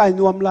นไก่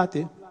นวมลา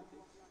ตี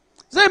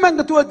ใจมัน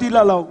ก็ตัวตีแ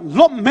ล้วเรา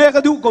ล้มแม่ก็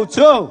ดูกูเจ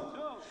อ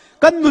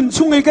กันหนุน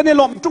ชุงไอ้กันใน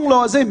ล้มจุงโล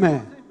ใจแม่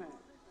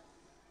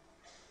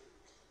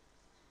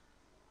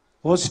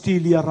ออสเตร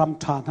เลียร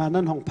ำฐาน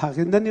นั้นห้องพัก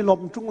นั่นนี่ล้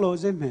มจุงโล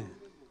ใจแม่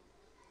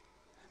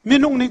มี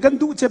นุ่งนี่กัน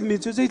ดูเจ็บมี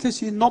จู่ใจที่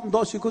สิน้อมด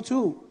อสิกูจู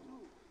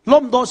ล้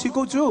มดอสิ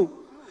กูจู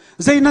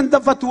ใจนั้นแต่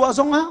ฟัตัวส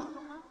งะ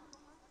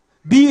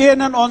บีเอ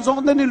นั้นอ่อนสง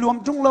นั่นนี่รวม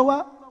จุงโลวะ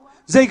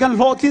ใจกันโ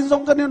ลทินส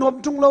งกันนี่รวม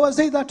จุงโลวะใจ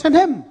ได้ทันเ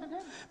ห็น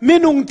มี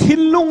นุ่งทิ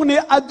นลุงนี่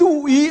อดู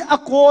อีอ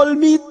โกล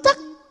มี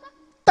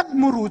ตัก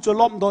มูรูจะ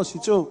ล้มดอสิ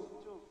จู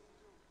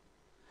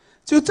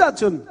จู่จ้า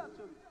จุน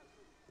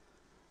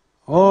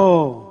โอ้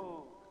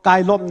กาย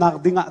ล้มนัก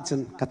ดิ่งอ่ะจุน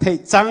กระเทย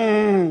จั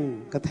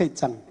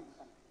ง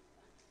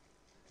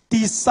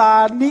ตีสา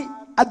นี่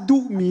อดู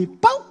มี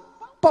เ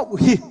ป้า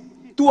ฮิ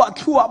ตัว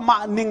ชั่วมา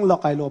นิ่งหลอก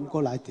ไอ้ลมก็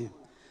หลายที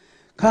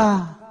ค่ะ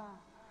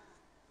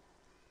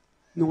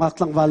นุ่งอัก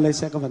ลังวันเลยเ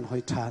สกวันหอ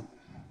ยทาน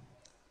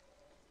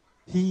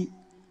ฮี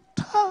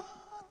ท่า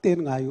เต้น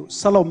ไงอยู่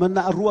สโลมัน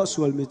น่ะรัวส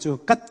วยมีจู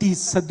กัดตี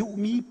สะดุ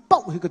มีเป้า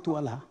ให้กับตัว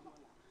ละ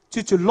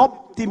จู่ลบ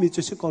ที่มี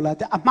จูสิกอลาแ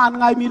ต่อามัน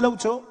ไงมีเล่า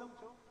จู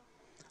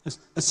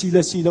สี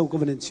เล่าก็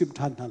วันนี้ชิม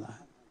ทานนั่นแหละ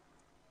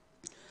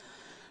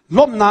ล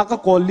บนาก็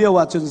กอลเลี้ยว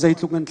จนใจ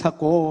ทุกเงินทัก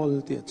กอล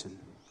เดียจน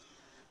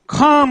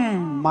Come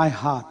my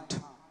heart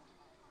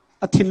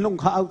อธินลง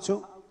ข้าเอาจู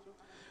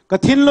ก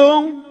ฐินล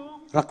ง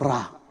รัก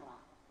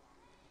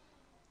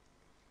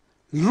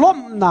ล้ม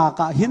นาก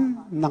ะหิน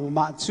นังม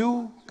าจู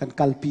กัน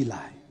กัลปีไล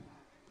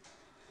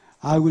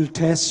I will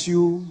test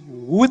you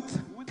with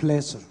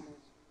pleasure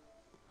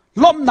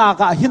ล้มนา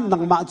กะหินนั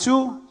งมาจู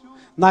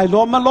นาย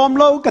ล้มมาล้ม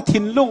เล่ากฐิ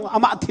นลงอา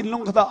มาทินล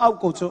งเขาเอา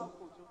กูจู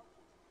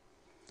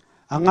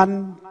อังัน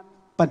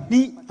ปัจ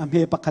นี้อเม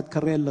ปขัดคา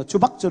เรลจู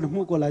บักจนหู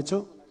กูไลจู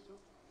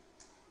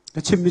ก็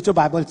ชิมมีจูไบ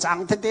เบิลจัง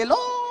เทเตโล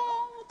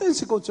เต้น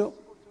สิกู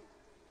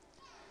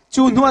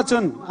จูนหัวจ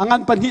นอังั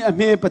นปัจนี้อเ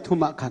มปฐุ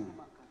มะขัน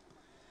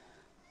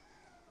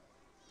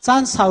จา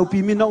นสาวปี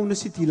มินาวนัน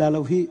สิติลาเร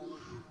าฮี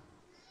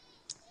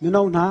มิน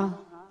าวนะ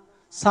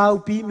สาว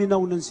ปีมินา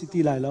วนันสิ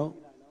ติลาเรา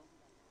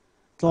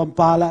ตอมป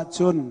าละจ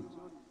น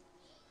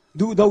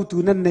ดูดาวตุ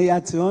นันเนีย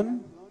จน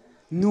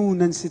นู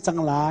นันสิจัง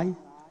ไล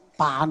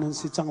ปานัน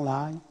สิจังไล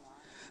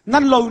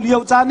นั่นเราเลี้ย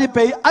วจานให้ไป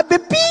อัดไป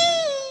ปี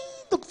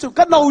ตุกจู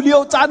กันเราเลี้ย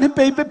วจานให้ไป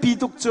ปี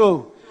ตุกจู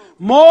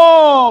โม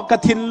ก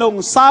ฐินลง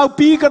สาว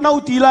ปีกันเอา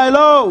ตีลายเร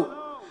า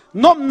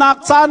นมนัก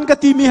จานกะ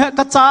ตีมี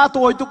กระจาตั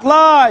วตุกไล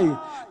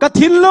ก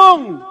ฐินลง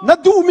นัด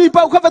ดูมีเป่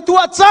าข้าพตัว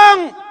จัง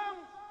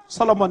ซ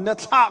าโลมอนเนี่ย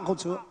ท่าเขา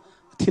เชื่อ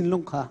กฐินล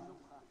งค่ะ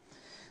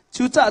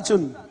ชูจ่าจุ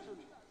น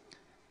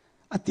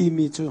อติ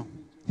มีจู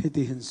เฮ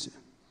ติเห็นสิ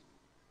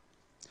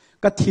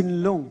กฐิน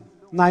ลง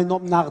นายน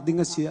บนักดิ่ง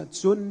เสีย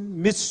จุน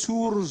มิสู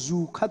ร์จู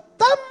ขัด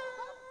ตั้ม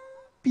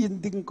ปีน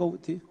ดิ่งเขา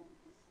ที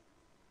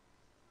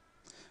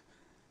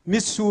มิ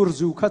สูร์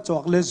จูขัดจอ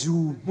กเลจู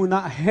มุนา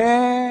เฮ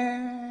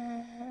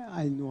ไ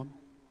อ้นวม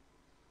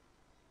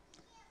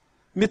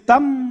มิตั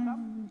ม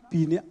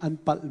ปีนี้อัน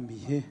ปัลมี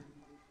เฮ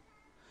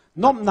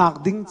นบนัก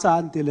ดิ่งจา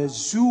นเตล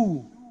จู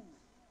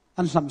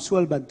อันลำสว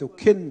ลบันตุ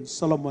ขินซ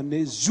าโลมอนเน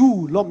จู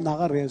ล้มนั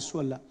กเรียสว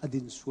ลอดิ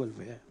นสวลเว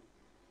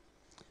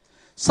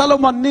ซาโล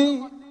มอนเน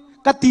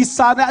กติส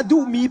านะดู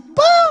มีเ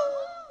ป้า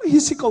ฮิ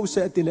สิกเอาเส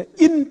ติเล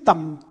อินตั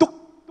มตุก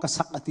ก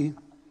ษักติ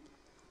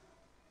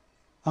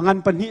อัน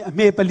ปัญหาเม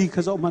ปลีข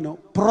จมัน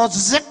โปร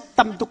เจกต์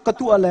ตัมตุกก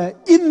ตัวเลย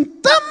อิน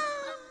ตัม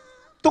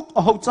ตุกเอ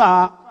าจ้า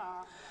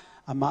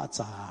อามา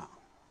จ้า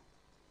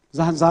จ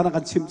าน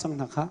กันชิมจัง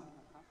นะคะ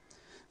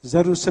เย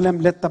รูซาเล็ม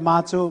เล็ดตมา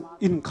โจ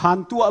อินขาน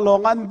ตัวลอ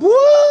งอันบั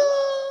ว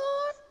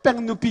เป็น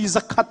นุปี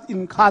สักขัดอิ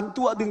นขาน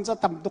ตัวดึงจะ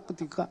ตัมตุก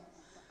ติกะ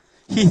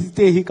ฮิเต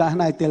ฮิกะ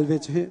นายเตลเว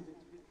ชเฮ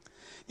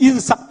อิน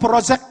สักโปร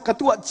เจกต์ก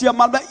ตัวเจีย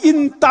มาแบบอิน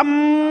ตัม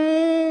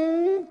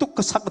ตุก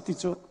สักติ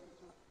โจ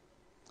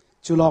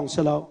จุลองเส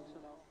ลา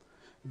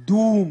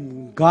ดูม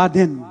การ์เด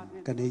น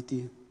กันไอที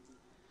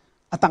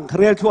อตังเค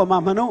รียลทั่วมา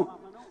มโน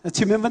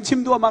ชิมมันชิม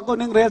ตัวมาก็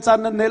นึงเรียลจาน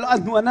นั้นเนลอัน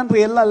หัวนั้นเ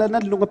รียลละแล้ว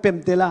นั้นลุงก็เป็น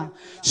เตล่า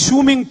สวิ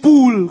มมิ่งพู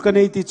ลกันไ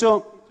อทีโจ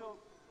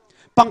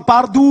ปังปา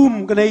ร์ดูม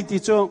กันไอที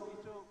โจ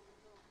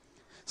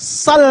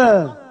สัล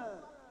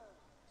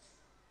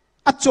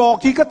อจอก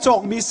ที่ก็จอ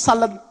กมีสั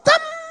ลตั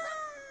ม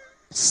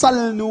สัล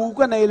นู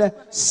กันไอเลย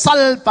สั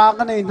ลปา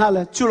กันไอนั่นเล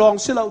ยจุลอง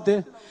เสลาเด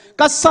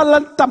ก็สัล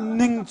ตัม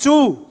นิงจู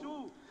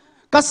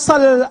ก็สั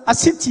ลอ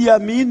สิติ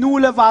มีนู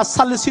เลว่า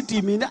สัลสิติ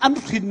มีเนี่ยอัน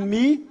ริน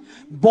มี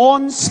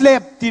born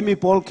slave ที่มี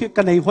พอลคิด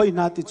กันในห้อยน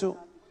าติจู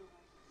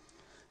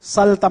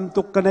สัลตำ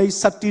ตุกกันใน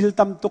สติล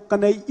ตำตุกกัน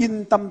ในอิน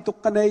ตำตุก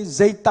กันในใจ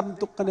ตำ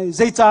ตุกกันในใ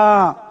จจ้า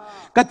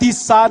กติ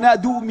สานะ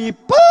ดูมี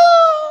ป้า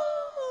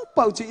เ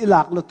ป่าจีห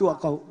ลักละตัว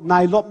เขานา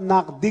ยลบนั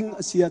กดิ้ง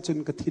เสียจน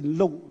กระถิน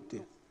ลง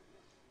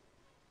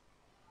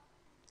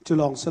จะ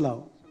ลองสลาว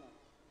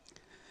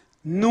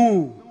นู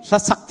ละ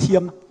สักเทีย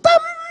มตั้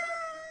ม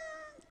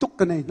ตุก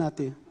กันในนา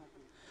ที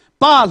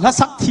ป้าละ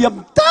สักเทียม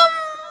ตั้ม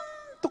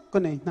ตุกกั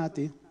นในนา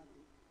ที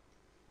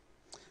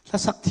ละ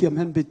สักเทียมเ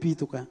ห็นเป็นปี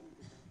ตุกะ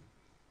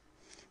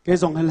แก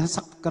ส่งให้ละ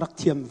สักกระเ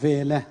ทียมเว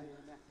เลย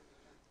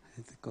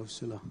ก็ส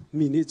ลาว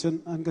มีนี่จน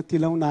อันก็ที่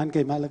เรานานแก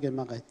มาแล้วแกม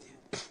าไกที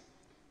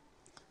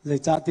เลย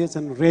จ่าเตี้ยจ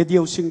นเรดิโอ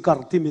ซิงกา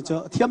ร์ที่มีเจ้า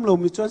เทียมเรา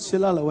มีจนสิ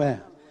ละละเว้ย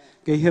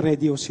แกให้เร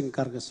ดิโอซิงก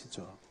าร์ก็สิเ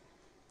จ้า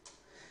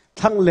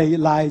ทั้งเลย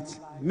ลาย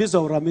มิโซ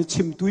รามิ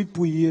ชิมตุย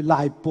ปุยลา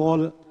ยปอ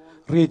ล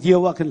เรดิโอ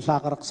ว่าขึ้นลา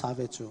กรักษาเว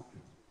จู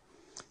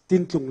ติ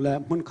นตุงและ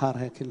มุนคาร์ใ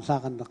ห้ขึ้นลา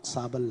กันรักษ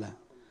าบัลละ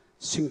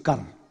ซิงกา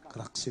ร์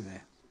รักษาเว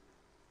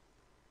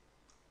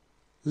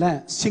และ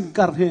ซิงก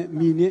าร์ให้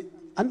มีนี่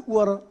อันอว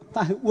ร์ต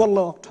าให้อวร์ล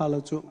อกท่าละ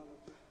จู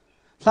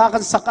ลากั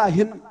นสัก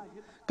หิน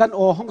กันโอ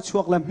ห้องชว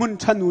กและมุน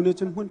ชันูเนี่ย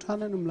จนมุนชัน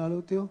นั่นละลู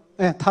กเดียว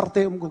ทาร์เต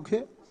อมก็เค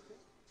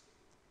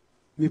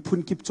มีพุน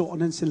กิบโจ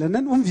นั่นสิละ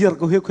นั่นเวียร์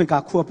ก็เฮคุยกั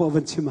บขัวปอ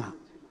วันชิมา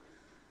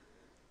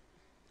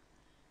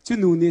จุ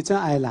นูนี่จะ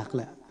ไอหลักแ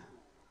หละ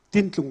ติ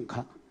นตุงค่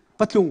ะ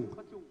ปัตุง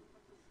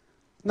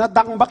น่า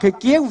ดังบักให้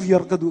เกี้ยวเวีย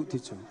ร์ก็ดู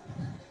ที่จู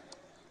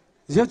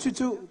เจ้า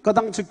จู่ๆก็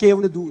ดังจะเกี้ยว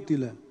เนี่ยดูที่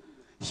ละ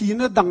ฮี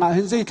น่าดังอ่ะเ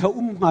ห็นใจเท่า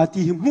มา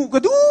ที่มูก็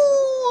ดู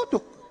ตุ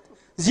ก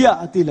เจ้า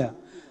ที่ละ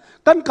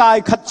กันกาย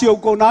ขัดเจียว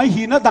ก็นาย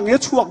ฮีน่าดังเยอ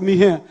ะชวกมี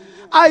เหรอ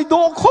ไอโด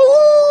คู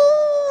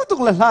ตุก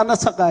ละลาน่า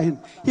สักการ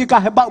ฮีกา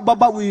ให้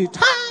บ้าวิ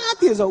ท่า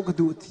ที่เราก็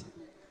ดูที่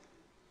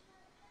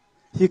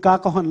ฮีกา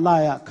ก็หันไล่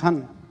อ่ะขัน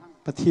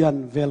Pathian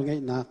vel ngai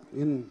nak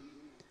in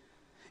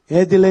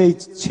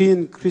Adelaide Chin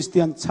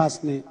Christian Church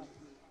ni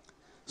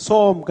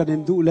som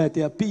kanin du le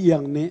tia pi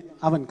yang ni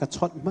awan ka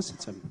chot mas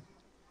cham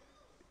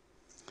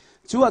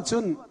chuwa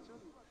chun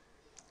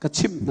ka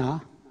chim na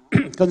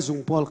kan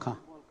zung pol kha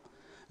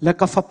le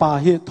ka fa pa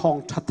hi thong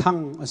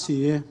thathang asi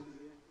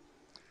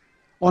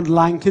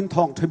online kin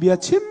thong thbia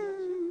chim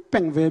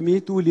peng ve mi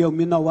tu liao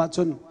mi nawa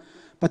chun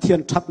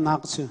Pathian that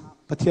nak che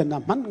Pathian na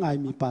man ngai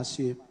mi pa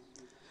si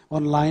อ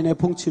อนไลน์ใน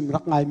พงชิมรั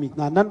กไงมี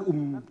งานนั้น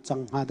จัง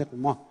หาเด็ก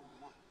มั้ง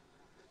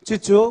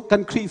จู่ๆกั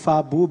นครีฟ้า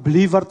บู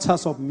believer ชา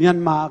สอบเมียน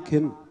มา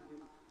ขึ้น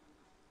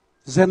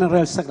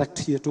general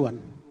secretary จวน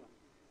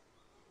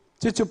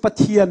จู่ๆปะเ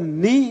ทียน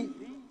นี้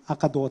อา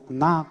กาศโดด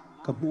นัก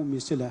กับมูมิ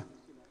สิละ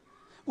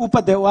อุป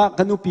เดวะ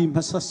กันอุปี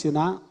มัสสิน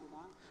ะ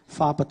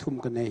ฟ้าปฐุม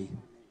กันเอง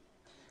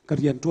กระเ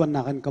รียนจวน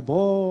นักกันกระบ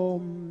อ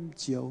ม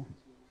เจียว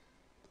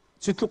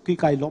จู่ๆกี่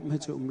ไก่ล้มให้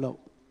จู่เรา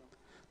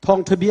ทอง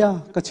ทะเบีย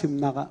กระชิม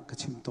นักกระ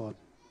ชิมตอน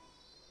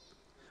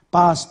ป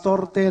าสตอ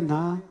ร์เตน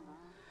ะ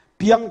เ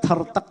พียงทา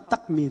ร์ตั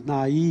กมีน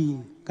าย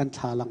กันท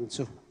าลัง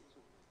จู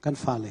กัน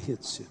ฟาเลหิ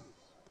ตสิ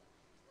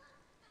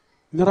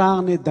มีร่าง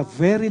ใน the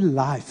very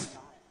life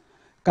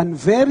กัน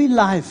very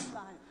life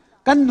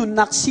กันนุน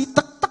นักสี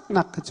ตัก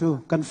นักจู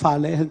กันฟา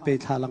เลหินไป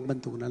ทาลังบรร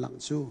ทุกนั่งลัง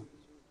จู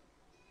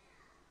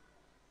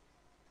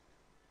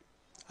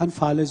อันฟ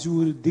าเลจู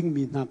ดิ้ง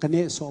มีนากันเน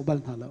สอบัล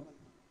นั่นแล้ว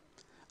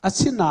อา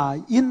ศินา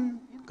อิน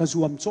กระจ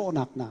วมโจ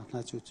นักนะ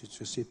จู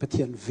สิปะเที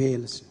ยนเว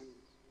ลสิ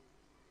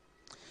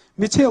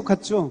มิเชลขัด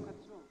จง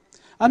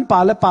อันป่า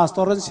และป่าสต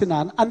อรันสินา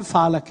นอันฟ้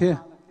าละเค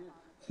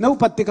นู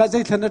ปฏิกาใจ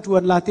ทนจว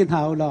นลาตินหา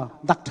วละ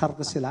ดักทาร์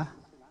กสิละ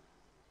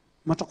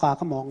มาตกา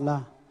ก็มองละ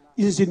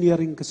อินจิเนีย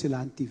ริงกสิละ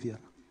อันทีวี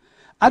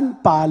อัน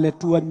ป่าและ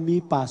จวนมี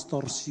ป่าสตอ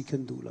ร์สิกั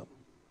นดูละ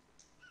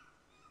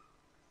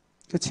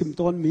ก็ชิม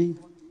ต้น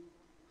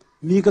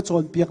มีก็โจ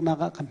นเปียกนั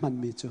กขันมัน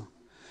มีจ้ะ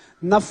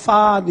นับฟ้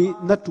านี่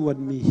นัดจวน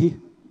มีฮิ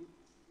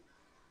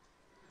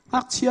นั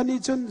กเชียนี่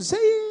จนเ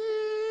ซ่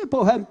พอ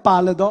เห็นป่า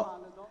เลยดอ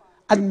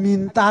อันมิ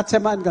นตาเช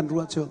มันกันรั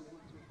วเช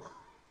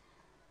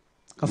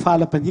กฟ้า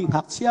ละเป็นหิ่ง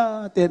หักเชีย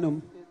เตน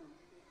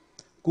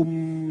กุม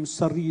ส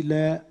รีเล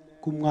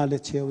กุมงาเล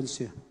เชวันเ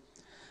สีย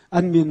อั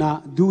นมินา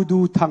ดู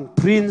ทัง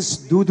Prince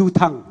ดู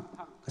ทัง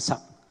กษั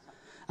ก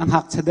อันหั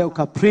กเฉดเว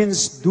กับ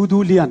Prince ดู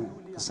เลียน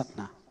กษัก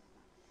นะ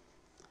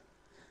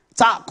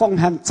จะกอง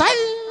หันใจ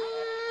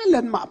เ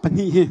ล่นมาป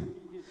นี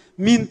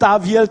มินตา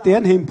เวียลเตีย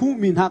นเห็นผู้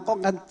มินหักกอง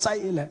กันใจ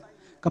เลย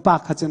กปาก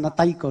ขจนาไ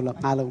ตก็หลับ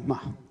งาลงมา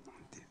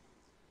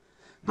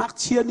นัก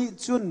เชียนี่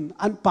จุน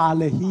อันป่า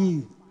เลยฮี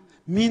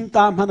มินต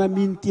ามหา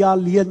มินเตีย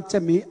เลียนจะ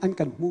มีอัน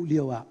กันมูเลี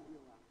ยวะ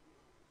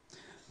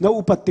น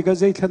อุปติกา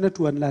ใจขณะจ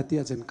วนลาเตี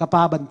ยจันกป้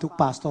าบรรทุก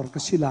ปาสตอร์ก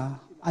ศิลา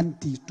อัน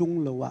ตีจุง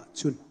เลวะ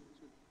จุน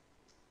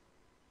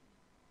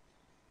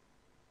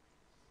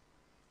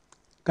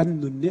กัน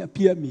นุนเนี่ยเ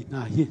พียมีน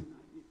าฮี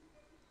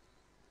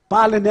ป้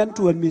าเลยเน้นจ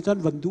วนมีจน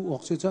วันดูออ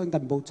กช่วยๆกั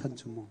นโบชัน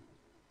ชั่วโมง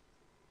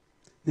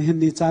นี่เห็น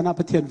นี่จานา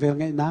พัทยานเวล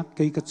ไงนักเ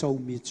กี่ยกับเจ้า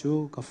มีจู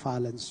กับฟา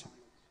เลนส์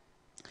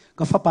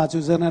กับฟ้าป่าจู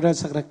General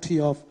Secretary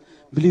of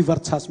Believer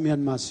Church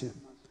Myanmar สิ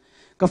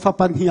กับฟ้า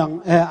ปันหิยัง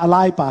อะไร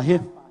ป่าเฮ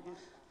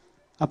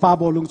อาป่า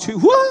บอลงชื่อ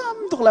ห่วม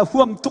ตุกแล้วห่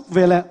วมตุกเว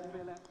ล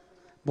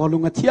บอลุ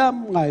งเทียม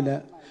ไงแหละ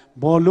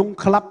บอลุง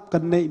คลับกั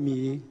นในมี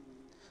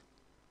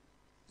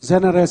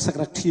General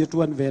Secretary ตั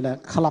วนเวลา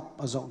คลับ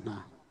อจอกนา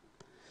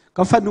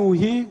ก็ฟันู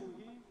ฮี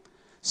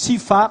สี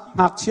ฟ้า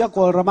หักเชียก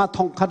อลรามาท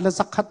องคัดและ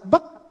สักคัดบั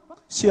ก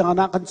เสียงอ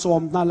นากันโจ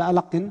มนั่นแหละอ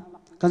ลักกิน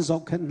กันโจ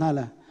มกันนั่นแห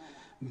ละ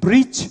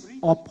Bridge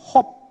of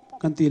Hope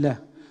กันทีละ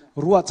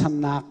รัวชัน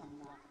นัก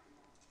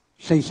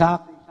ใส่ซัก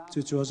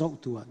จู่ๆเจ้า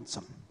ตัว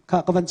สังข้า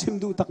ก็วันชิม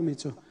ดูตักมิ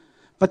จู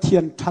ปะเทีย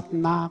นทัด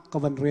นักก็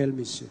วันเรียล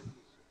มิจู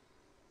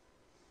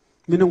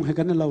มินุ่งให้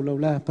กันเราแ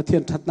ล้วปะเทีย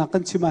นทัดนักกั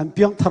นชิมันเ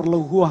พียงทาร์เรา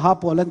หัวหา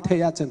ปอลันเที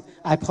ยจัน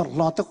ไอพอล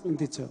ลอตักอุน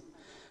ติจู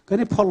กัน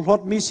นี่พอลลอ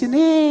ดมิชิ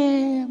นี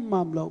ม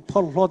ามเราพอ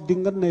ลลอดดิ้ง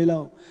กันในเรา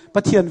ป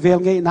ะเทียนเวล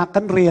ไงนักกั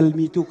นเรียล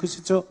มีตุกสิ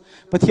จู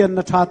ปะเทียน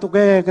นัชาตุกแก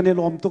กันนี่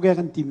ลมตุกแก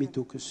กันตีมี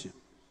ตุกสิ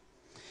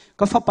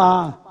ก็ฟ้าป่า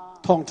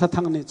ทองทัด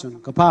ทั้งนี้จน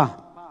ก็ป่า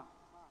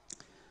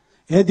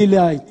เอดิเล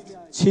ย์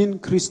ชิน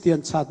คริสเตียน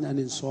ชาติอัน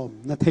นี้สม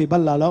นัทเทบั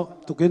ลลาแล้ว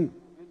ตุกิน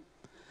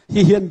ฮิ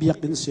เฮียนเบีย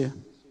กินเสีย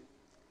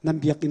นั่น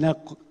เบียกินนะ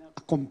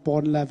คอมปอ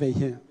นลาเวเ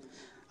ฮ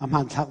อามั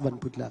นทักวัน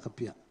พุทธละกับเ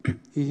บีย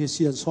ฮิเ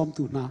ฮียนสม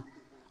ตุนา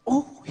โอ้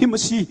ฮิม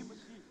ซี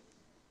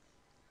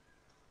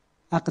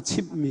อากา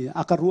ชิบมีอ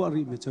าการู้อะไร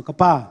มีเจ้ากับ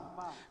ป้า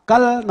กั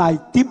ลนาย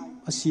ทิป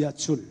อาเซีย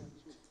ชุน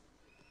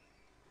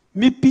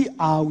มิปี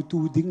เอาตู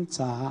ดิ้ง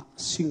จ้า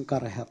สิงคา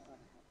ร์เฮต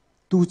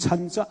ตูชั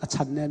นจ้า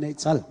ชันเนี่ยใน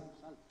จัล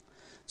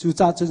จู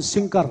จ้าจน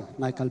สิงคาร์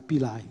นายกัลปี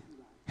ไล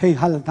เฮ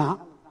ฮัลนา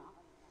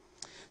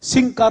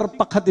สิงคาร์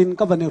ปักดิน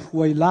ก็วันร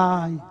วยไล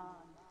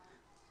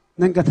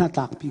นั่นก็น่า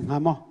ตักพิงหา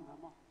มอ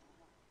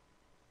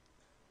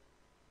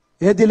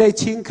เอดิเล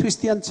ชิงคริส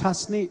เตียนชา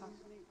สนี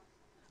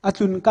อั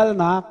ตุนกัล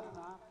นัก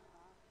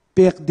เ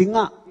ปียกดิ้ง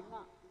ะ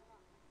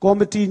คอม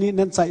มิตี้นี้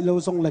นั่นใจเรา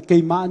ส่งเลยเก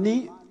มานี้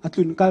อั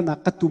ตุนกัลนัก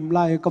กระตุมไล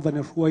ก็วัน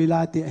รวยไล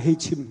เตะให้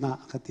ชิมนา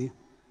คติ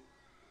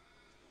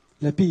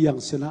และพี่ยัง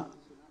ชนะ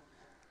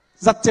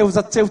จัดเ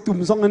จ้าตุ่ม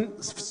ส่งนั้น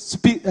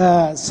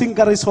สิงค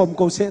าริสอม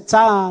ก็เสีย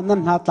จ้านั่น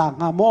หาต่าง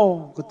หาโม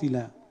ก็ตีล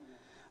ะ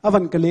วั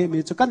นก็เลยมี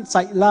จะกันใจ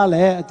ลาแหล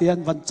ะที่อัน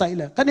วันใจเ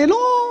ลยกันนี่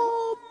ล้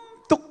ม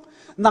ตุก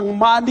นัง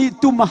มานี่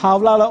ตุ่มหาว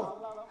ลาแล้ว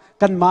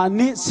กันมา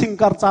นี่สิง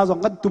คาร์จ้าส่ง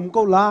กันตุ่ม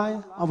ก็ลาย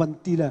วัน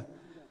ตีละ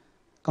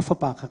ก็ฟ้า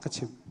ป่าข้ากระ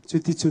ชิมจุ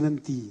ดที่จุนัน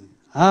ตี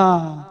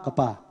ก็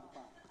ป่า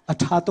อั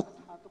ฐาตุก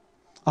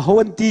อา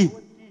วันตี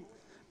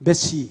เบ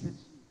สี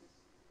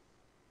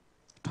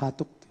ท่า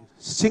ตุก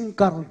สิง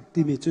คาร์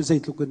ที่มีจุดใจ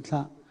ทุกันท่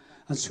า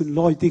อันสุนล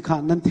อยที่ข้า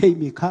นั้นเท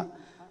มีข้า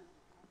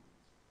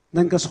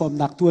นั่นก็สม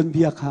นักตัวเ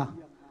บียข้า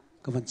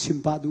ก็วันชิม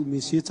ปาดูมี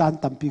สีจาน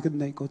ตั้มปีกัน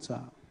ในก็จะ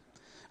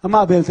อามา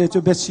เบลเตจุ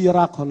เบสี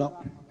รักเขาละ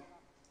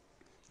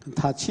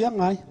ท่าเชียง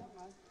ไง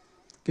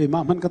เกี่ยมา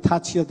มันก็ท่า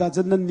เชียแต่จ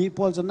ะนั่นนี้พ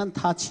อจะนั่น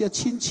ท่าเชีย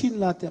ชิน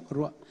ละเดียก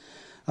รัว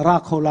รั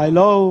กเขาหลายโล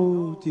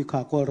ที่ข้า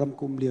ก็รำ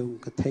กุมเลี้ยง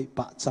ก็เทป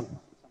ะจัง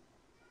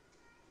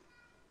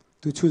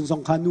ตุชุนส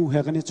งขานูเฮ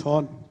กันนี่ชอ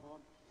น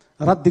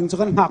รัดดิ่งจะ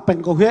กันหักเป็น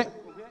ก็เฮ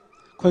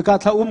คอยกา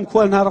ถ้าค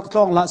วรหารัก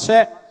ต้องละเส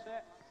ะ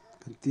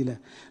กันทีเลย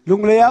ลุ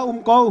งเลีย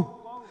ก็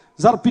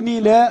จารพินี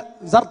เล่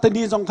จารต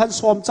นีจงขัน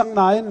สวมจัง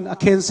นายน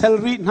เคนเซล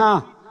รีน่า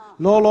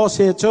โลเซ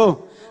โจ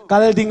กั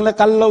ลดิ่งและ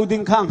กัลโลดิ่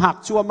งข้างหัก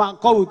ชัวมา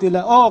เก้าทีเล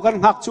ยโอ้กัน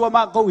หักชัวม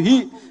าเก้าฮี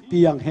ปี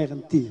ยังเฮกั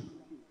นที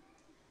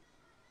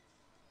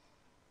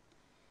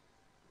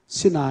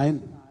สินายน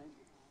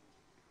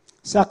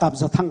สักกับ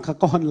จะทั้งข้า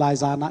ก้อนลาย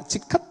จานะจิ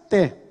กขัดเต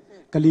ะ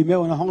กะลีเม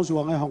วนะห้องจว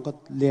งไอ้ห้องก็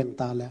เลี้ยง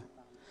ตาแล้ว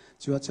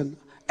จวดฉัน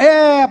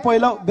ปล่อย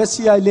แล้วเบ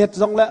สีไอเล็ด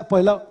จงแล้วปล่อ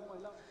ยแล้ว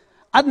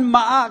อันม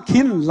า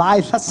ขินลาย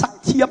ละสัก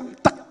เทียม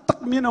ตัก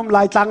มีนมล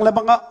ายจังแล้ว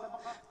บังอ่ะ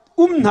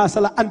หาส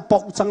ละอันปอ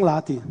กจังลา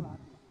ที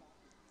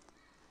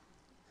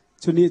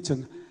จนนี้จน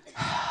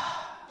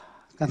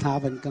กันหา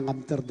เป็นกังอัม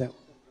เตอร์เดว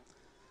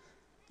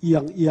เอี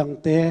ยง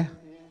เต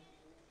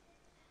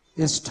เ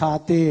อสชา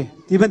เต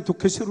ที่เป็นทุก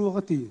ข์สิรู้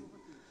ก็ที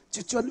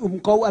จน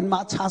เขาอันมา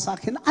ชาสัก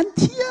เห็นอันเ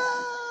ทีย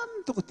ม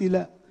ตุกทีล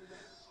ะ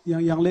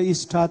ยังเลยอิ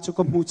สตาจุก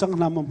มูจัง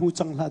นามมู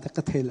จังลาแต่ก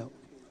ระเทล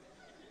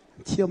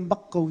เทียมบั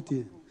กเขาที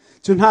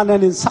จนหาใน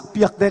นินสักเ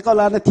ปียกเด็กก็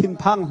ลาในทิน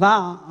พังลา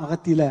กระ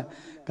ทีละ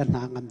กันห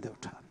างอันเดียว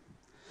กัน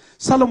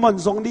ซาโลมอน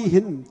ทรงนี้เห็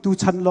นตู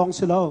ชันลองเ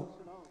สียแล้ว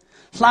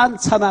ล้าน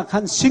ชนะขั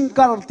นสิงค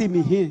าร์ติ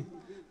มีเฮ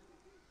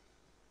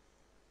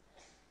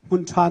มุ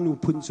นชานู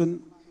พุนจน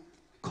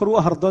ครัว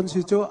ฮาร์ดอน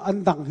สิโจอัน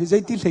ดังให้ใจ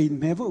ที่เลย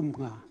แม่ว่า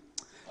งา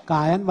กา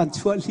ยันวัน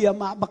ชั่วเลีย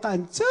มาบักอั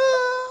นเจ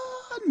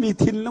นมี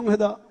ทินลงให้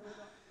ดอก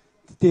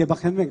เตียบัก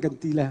เห็นเป็นกัน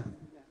ตีแล้ว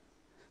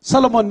ซา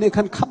โลมอนเนี่ย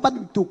ขันขับัน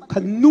ตุกขั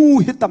นนู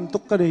ให้ตำตุ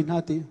กกระเดยนา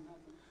ที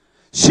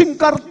สิง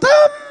คาร์ต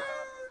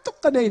ำตุก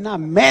กระเดยนา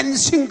แมน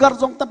สิงคาร์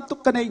จงตำตุก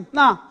กระเดยน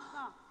า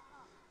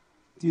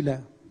ตีแล้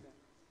ว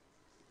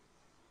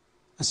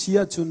อาเซีย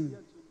จุน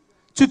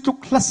จุดตุก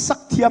ลักสัก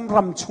เทียมร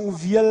ำชง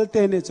เวียลเต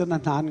เนจน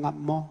นานงับ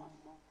มอ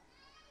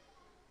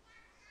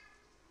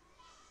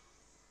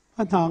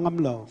อันหาง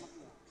ำเหล่า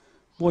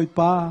บอย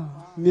ป้า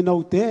มีนาว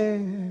เต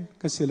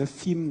ก็เสียละ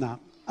ฟิล์มหนัก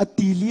อ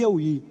ตีเลี้ยว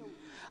อี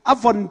อ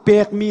วันเป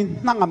กมี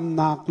นั่งอำ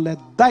นักและ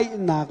ได้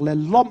หนักและ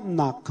ล้ม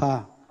หนักค่ะ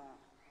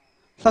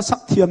ถ้าสั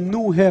กเทียม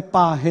นู่เฮ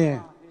ป้าเฮ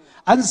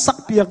อันสัก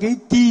เปียกไอ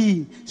ตี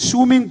ส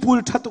วิมมิ่งพูล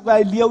ทัดตุกไอ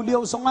เลี้ย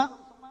วสงะ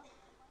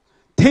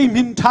เท thei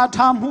min tha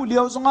tham hu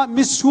liao zonga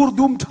misur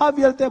dum tha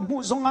vial te mu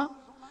zonga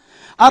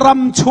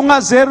aram chunga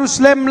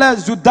Jerusalem le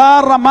Juda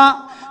rama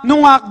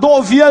nungak do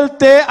vial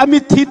te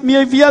amit thit mi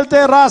vial te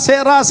rase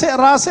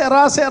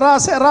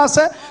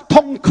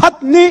thong khat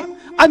ni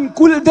an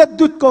kul det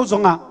dut ko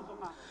zonga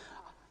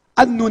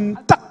anun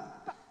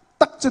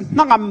tak chen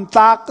nangam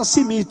ta ka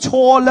simi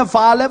chol le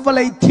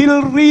valai thil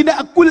ri ne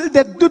akul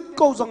det dut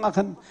ko zonga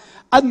khan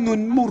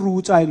anun muru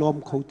chai lom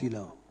khoti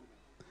lo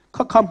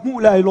kha kham mu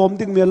lai lom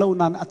ding me lo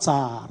nan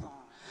achar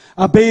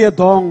abe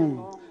dong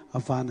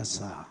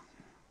avanasa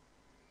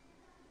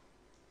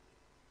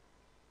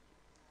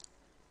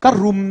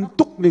karum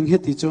tuk ning he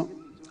ti cho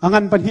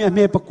angan pan hi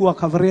me pakua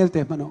khavrel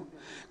te mano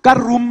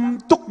karum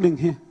tuk ning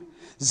he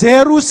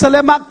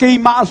Jerusalem ke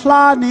ma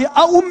hla ni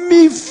a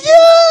ummi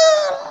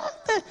fiel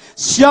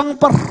siang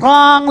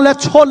parang le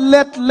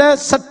cholet le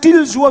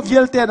satil zua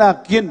viel te na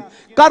kin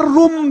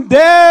karum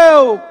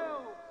deu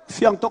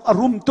fiang tok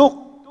arum tuk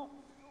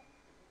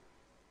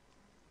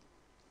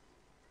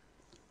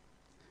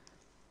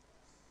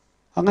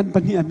angan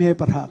pan hi me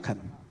parha khan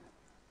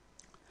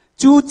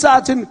chu cha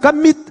chen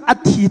kamit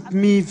athit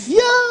mi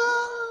vial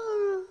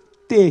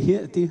te hi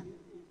ti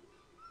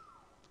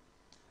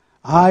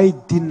I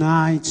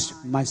denied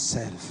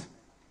myself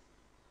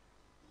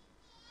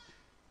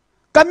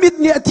kamit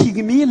ni athig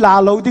mi la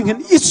lo ding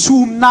hen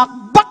isum nak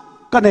bak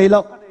ka nei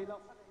lo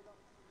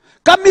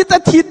kamit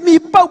athit mi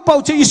pau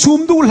che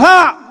isum du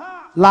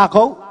la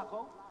ko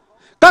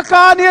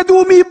ka ne du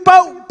mi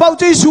pau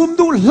che isum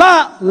du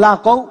la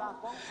ko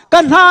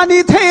kan ha ni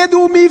the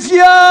du mi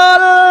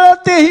vial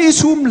te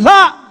isum la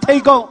thei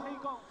ko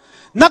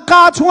naka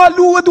chunga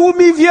lu du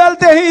mi vial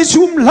te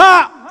isum la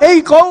ei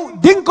ko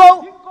ding ko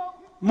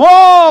mo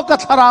ka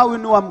tharau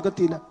nuam ka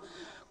tila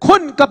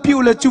khun ka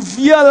piu le chu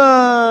vial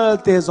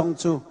te zong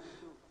chu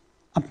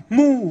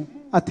mu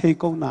a thei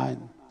ko nain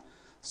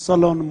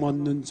Solomon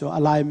nun chu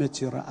alai me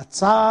chira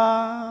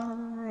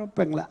achar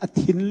pengla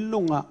athin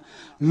lunga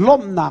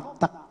lom nak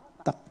tak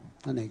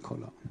anei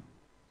kholo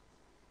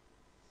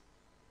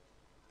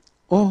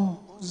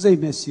oh zai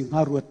me sing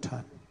haruat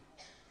than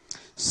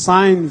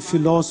science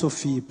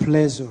philosophy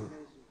pleasure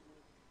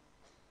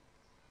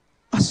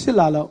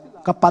asilalo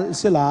kapal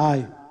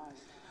silai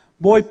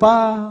boy pa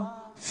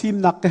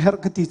phim nak ke her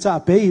kati cha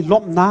pe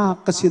lom na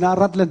kasina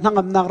rat le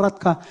nangam nak rat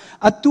kha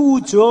atu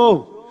jo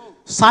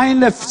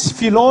science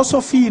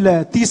philosophy le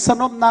ti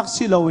sanom nak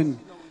silowin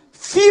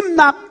phim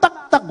nak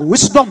tak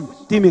wisdom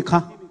ti mi kha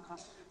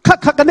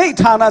ka nei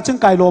thana chung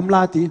kai lom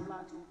la ti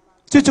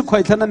chu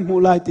khoi thanan mu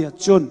lai ti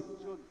chun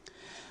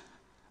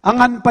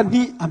angan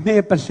pani ame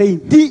pa sei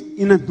ti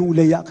in nu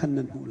le ya khan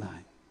nan mu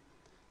lai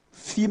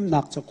phim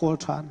nak cha kol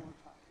than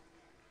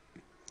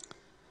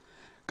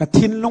ka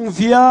thin long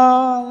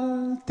vial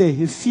te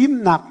hi phim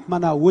nak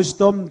mana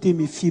wisdom ti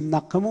mi phim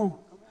nak kamu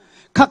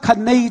kha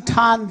nei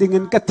than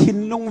dingen ka thin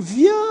long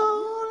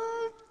vial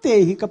te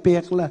hi ka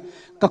pek la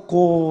ka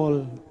kol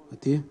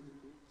ti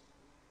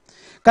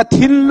ka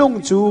thin long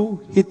chu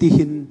hi ti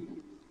hin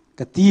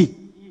ka ti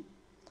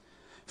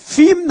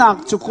phim nak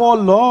chu kol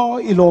lo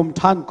ilom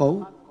than ko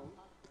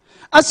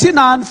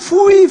asinan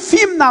fui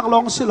phim nak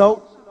long silo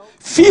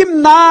phim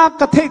nak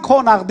ka thei kho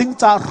nak ding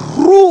cha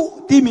ru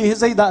ti mi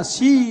zai da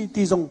si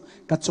ti zong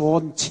ka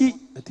chon chi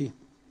ti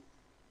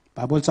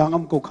Bible chang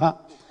am ko kha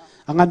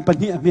angan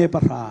pani ame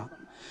para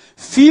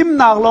phim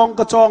nak long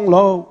ka chong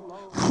lo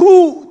ru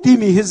ti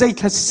mi zai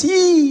kha si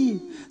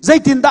zai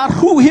tin da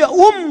ru hi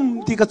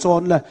ti ka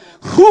chon la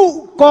ru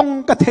kong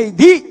ka thei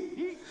di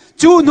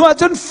chu nu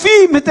chon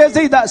phim te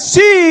zai da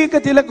si ka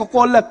ti la ka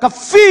kol la ka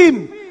phim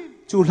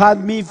chu han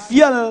mi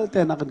vial te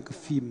na kan ka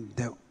phim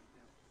deu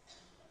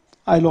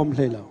ai lom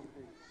hle lo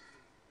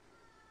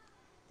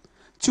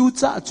chu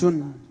cha chun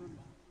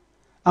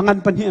angan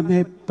pani ame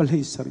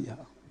palhei saria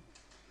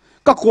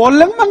ka kol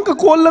lang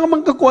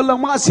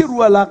mang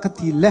asirwala ka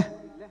ti le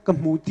ka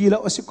mu ti la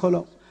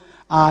osikholo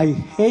I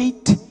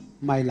hate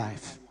my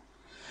life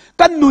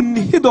kan nun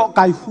hi do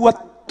kai huat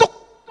tuk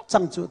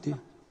chang chu ti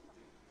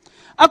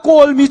a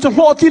kol mi chu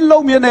hlo tin lo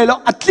mi nei lo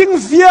atling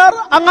viar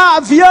anga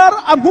viar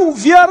amu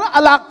viar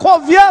ala kho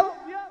viar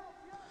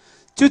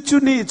chu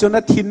ni chona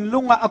thin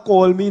lunga a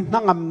kol mi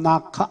nangam na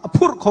kha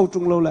phur kho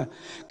chung lo le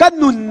kan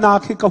nun na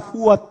khi ka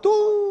huat tu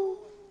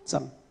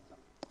chang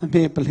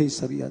ame palhei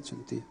saria chun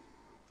ti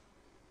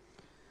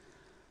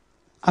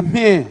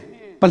ame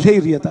palhei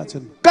ria ta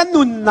chun kan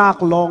nun nak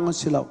long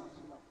silo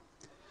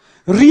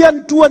rian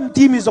tuan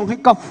ti mi zong hi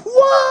ka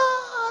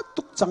huat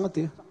tuk chang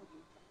ate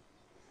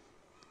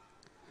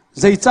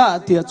zai cha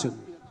ate chun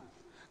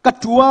ka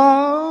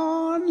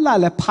tuan la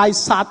le phai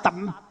sa tam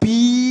pi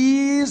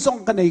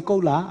zong ka nei ko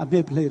la ame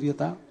palhei ria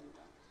ta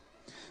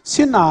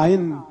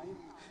sinain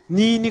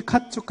ni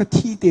khat chu ka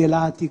thi te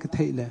la ti ka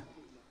thei le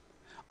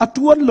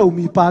atuan lo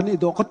mi pa ni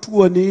do ka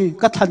tuan ni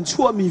ka than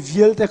chua mi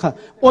vial te kha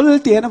ol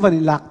te na van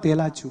lak te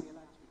la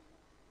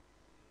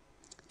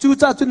chu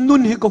cha chun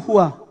nun hi ka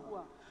huwa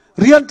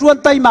rian tuan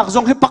tai mak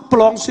zong he pak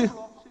plong si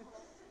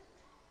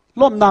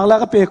lom nak la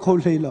ka pe khol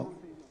hlei lo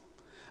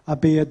a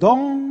be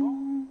dong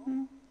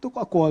tuk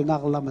a kol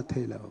nak la ma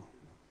thei lo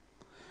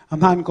อา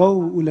มันก็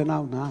อุลนา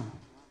วนะ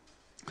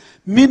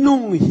มินุ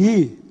งฮี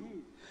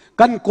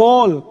กันโก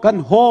ลกัน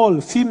โฮล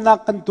ฟิมนัก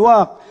กันตัว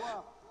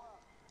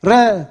เ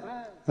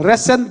ร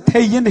เซนเ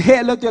ทียนเฮ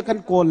แล้วตัวกัน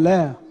โกลเล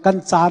ยกัน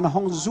จานห้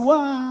องจัว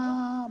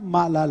ม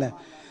าละเลย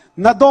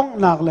นาดง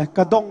นักเลยก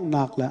ระดง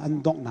นักเลยอัน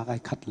ดงนักไอ้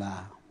ขัดละ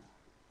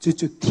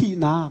จุดที่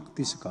นัก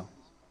ที่สกัด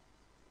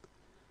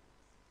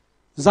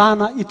จา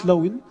นาอิตล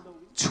วิน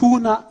ชู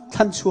นะ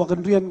ท่านชัวกัน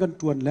เรียนกัน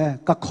ตวนเลย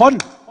กับคน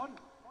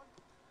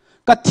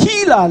กับ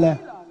ที่ละเลย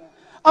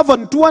อวั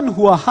นตวน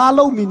หัวฮาโล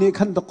มินิ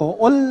ขันตะโก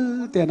อล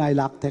เตนาย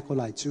ลักเทก็ไห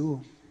ลจู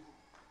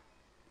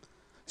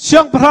เสี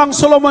ยงพระงโ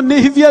ซโลมอนนี่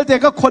วิลเต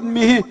ก็คน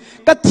มี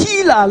กับที่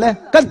ละเลย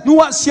กันนั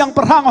วเสียงพ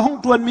ระงห้อง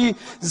ตวนมี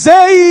เจ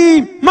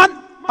มัน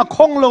อค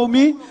งโล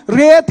มีเร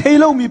เท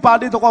โลมีปา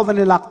ดิตะโกวัน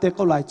นี้ลักเท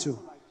ก็ไหลจู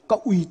ก็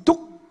อุยตุก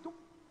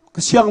ก็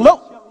เสียงโล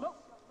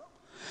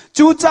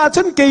จูจ่า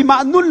ฉันเกี่ยมา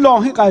นุ่นลอง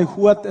ให้กาย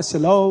หัวแต่เสร็จ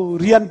แล้ว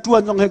เรียนตว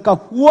นจงให้กับ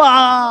หัว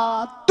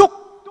ตุก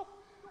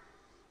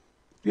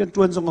เรียนต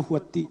วนจงกับหัว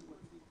ตี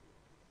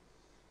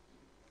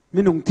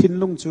มินุงทิน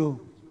ลงจู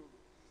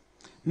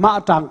มา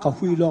ต่างกับ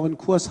หุยลองกัน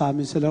ขั้วสา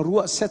มีเสร็จแล้วรัว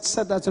เสร็จ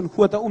อาจารย์หั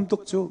วตะตุ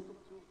กจู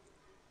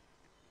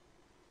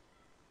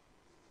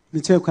มี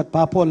เชื่อขัดป้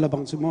าพอลละบา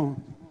งชั่วโมง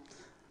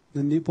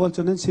นั่นนี่พอลจ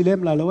นนั้นสิเลม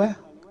ละแล้วเว้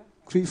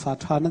ครีฝา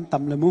ทานั้นต่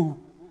ำละมู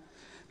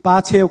ป้า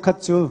เชื่อขัด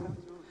จู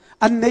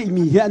อันนี้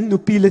มีอันนุ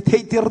ปีเลเท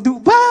ติรดู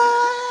บ้า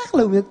เร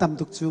าเมียนต่ำ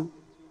ตุกจู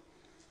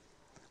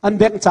อันแ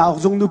บงจ่าออก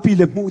จงนุปีเ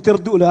ลมูติร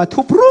ดูเลย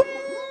ทุบรุ่ม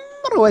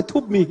รวยทุ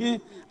บมี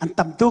อัน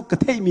ต่ำตุกกระ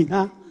เทยมีน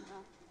ะ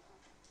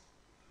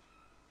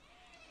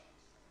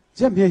เ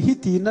จ้าเมียฮิ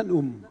ตีนั่น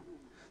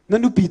นั่น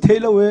นุปีเท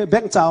เราเว้แบ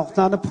งจ่าออกน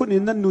านะพูดนี่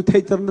นั่นนุเท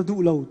ติรดู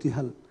เราที่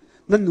ฮัล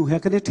นั่นนุเฮ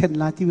กันเนี่ยเทน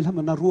ลาที่วิลา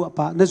มันน่ารัวป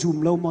ะนั่นซูม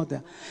เราหมดเล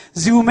ย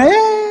ซูม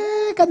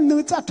กันนุ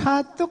จัดทั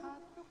ดตุก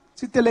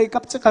สิเตเลยกั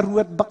บจะกระรว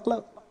ดบักแล้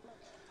ว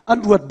อัน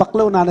รวดบักเ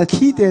ล่านานา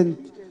ที่เด่น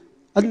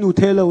อันนูเ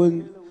ทเลว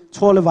โช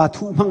ว์เลยว่า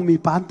ทุมังมี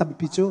ปานตั้ม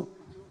ปิจู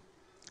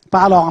ปา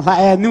ลองละ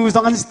นูส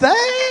องอันสเต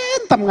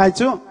นตั้มไง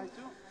จู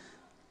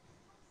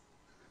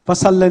ภา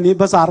ษาเลนี้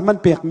ภาษามัน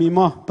เปียกมี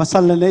มั้งภาษา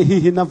เลนี้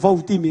หินะวู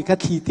ที่มีแค่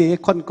ที่เตะ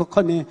คนก็ค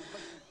นนี้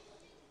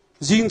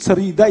จิงส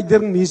รีได้เดิ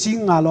นมีจิง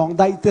งาลอง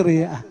ได้เตะเลย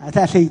แ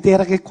ต่เลยเตะ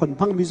รักคน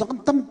พังมีสองอัน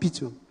ตั้มปิ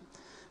จู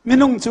มิ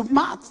นุ่งจูม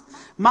า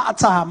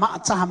จ้า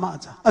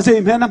อาเซีย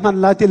นเพื่อนมัน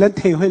ละที่เล่นเ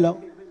ทให้แล้ว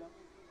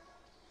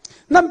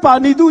นั่นป่า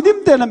นี่ดูดิม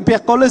เตลัมเปีย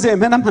กก็เลยเสีย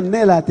แม่น้ำมันเ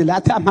นี่ยแหละที่ละ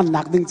ที่มันห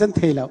นักดึงจนเ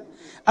ทแล้ว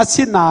อา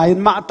ศินาย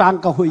มาต่าง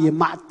กับหอย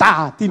มาตา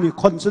ที่มี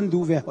คนจนดู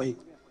เวหอย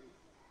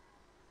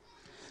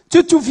จุ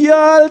ดฟิ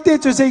ลเต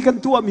จุดใจกัน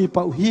ตัวมีเ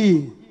ป่าฮี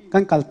กั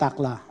นกัลตัก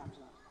ละ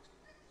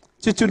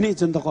จุดนี้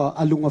จนตะก็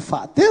อลุงฟ้า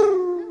เตอร์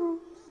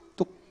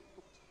ตุก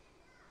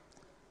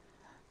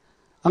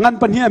อัน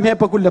ปัญหาเมื่อ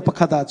ปกุลเล็บ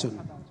ขัดจน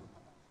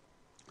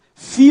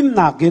ฟิล์ม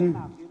นักิน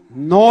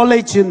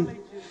knowledge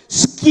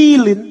สกิ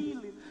ล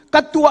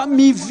กัตัว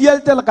มีเวียล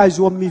เตละกายจ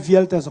วมมีเวีย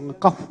ลเตสง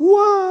กับหัว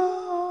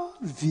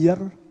เวีย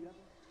ร์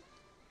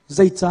ใจ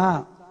จ้า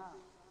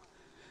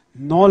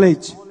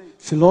knowledge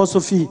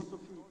philosophy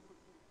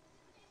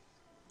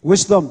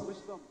wisdom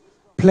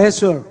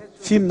pleasure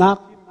ฟิล์มนัก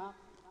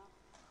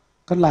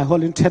กันหลายคน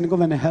อินเทนก็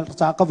วันนี้เฮล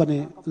จ้าก็วัน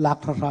นี้ลัก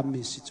พระราม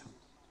มีสิจู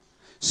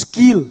ส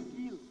กิล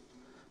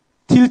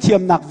ทิลเทีย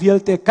มนักเวียล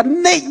เตกัน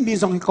เนยมี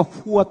สงกับ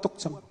หัวตก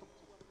จัง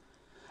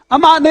อา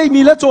มาเนย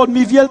มีละโจน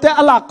มีเวียลเต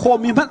อลักโค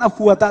มีมัน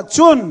หัวตา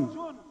จุน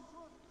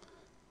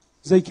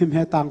ใจคิมเห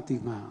ตังติ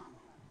งา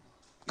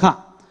ค่ะ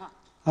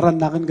รัน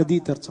นักันกดี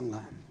เตอร์จังไง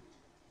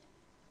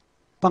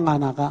ปังอา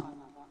นัก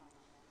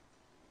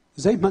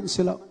ใจมัน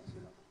สิละ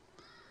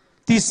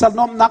ที่สน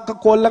มนักก็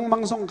โกลังมั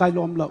งสงไกลล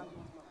มละ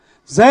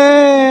ใจ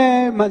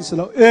มันสิ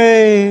ละ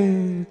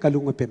กะลุ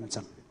งเป็น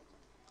จัง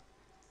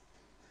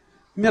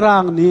มีร่า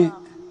งนี้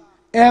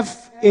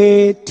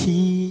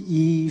FATE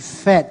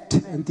fat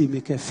อันที่มี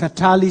แค่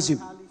fatalism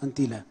อัน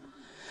ที่ละ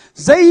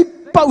ใจ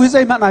ป่าวใจ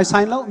มันไหนใส่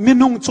แล้วมิ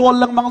นุงโจร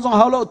ลังมังสงเ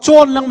ขาแล้วโจ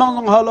รลังมังส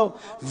งเขาแล้ว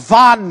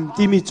วัน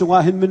ที่มีจังหวะ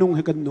เห็นมินุงใ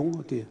ห้กันนุง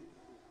ที่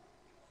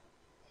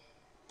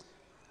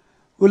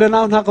อุลนา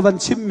วนักวัน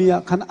ชิมมี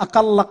ขันอัก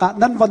ลัก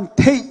นั้นวันเ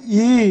ที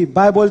ยไบ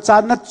เบิลจา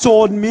นนัดโจ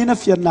รมีนับ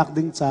เฟียนหนัก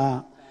ดึงจ้า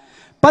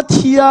ปัท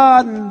ยา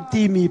น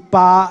ที่มี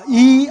ป่า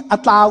อั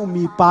ตาว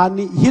มีป่า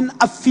นี่หิน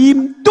อฟิม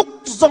ตุก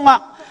สงะ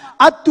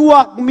อัตว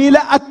กมีแล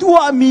ะอัตว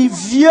มี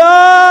เวีย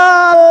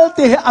ลเต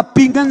ะอ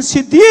ปิงัน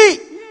สิดี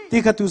ที่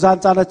ขัตุจาน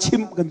จานะชิ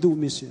มกันดู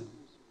มิเสีย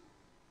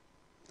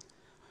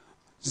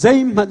ใจ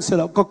มันเส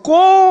ละก็โก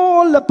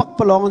ลปักป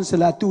ลองเส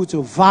ละตูจะ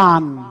วั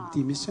น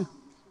ที่มิเสีย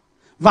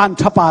วัน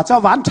ฉป่าจะ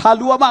วันชา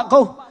ลัวมากเขา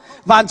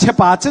วันเช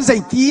ป่าจะใส่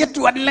ตีจ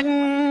วนลัง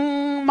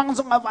มังส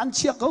งวันเ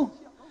ชียเขา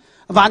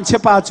วันเช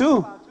ป่าจู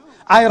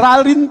ไอรา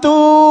ลินตู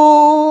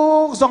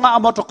สงอ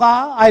มอตกา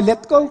ไอเล็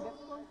ดเขา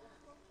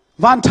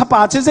วันฉป่า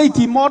จะใส่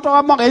ตีมอตก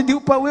ามังไอดิว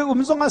ไปเว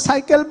สงไซ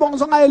เคิลบอง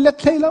สงไอเล็ด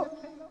เลยแล้ว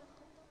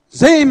ใ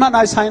จมันไอ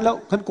ใส่แล้ว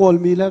กันโกล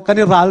มีแล้วกัน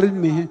ราลิน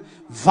มี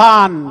วั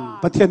น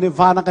ประเทศใน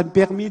วันกันเ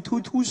ปียกมี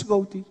ทูสกา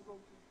วตี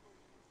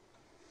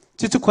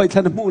จิจุคอยทั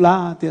นมูลา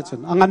เตียจน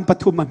อันป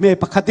ฐุมเม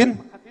ปขัดิน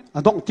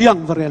ดงเตียง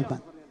วเรลบั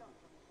น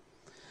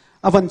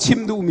อวันชิม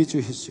ดูมีจุ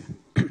ฮิส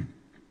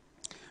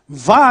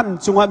van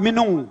chunga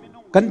minung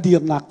kan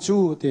dir nak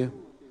chu te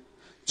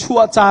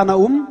chua cha na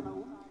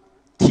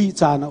thi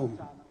cha na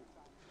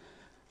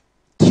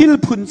thil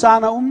phun cha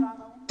na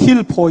thil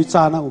phoi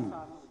cha na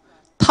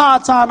tha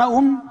cha na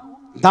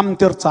dam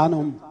ter cha na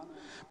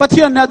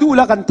Pathian na du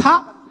la kan tha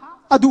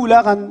adu la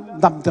kan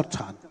dam ter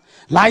chan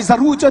lai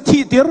zaru cha thi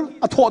tir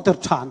a tho ter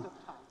chan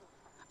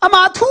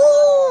ama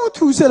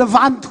thu se la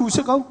van thu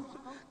se ko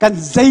kan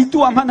zai tu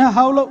man ha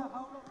haulo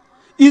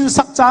in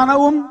sak cha na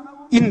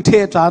in the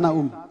cha na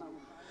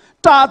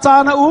ta cha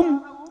na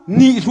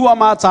ni lua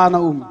ma cha na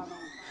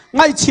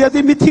ngai chia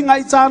di mi thi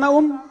ngai cha na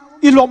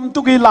i lom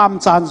tu ki lam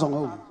chan song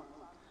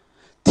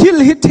thil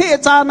hi the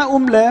cha na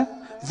le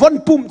von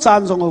pum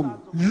chan song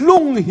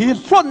lung hi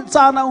hlon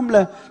cha na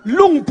le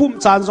lung pum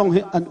chan song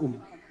hi an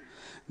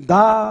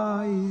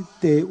dai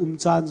te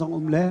chan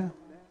song le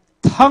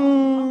thang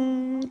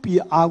pi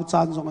aw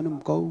chan song an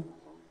ko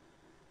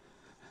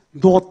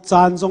dot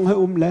chan song he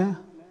le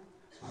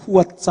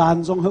huat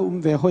chan song he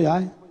ve hoi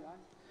ai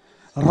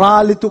ra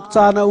li tuk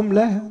chan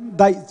le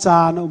dai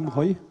chan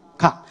hoi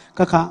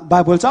kha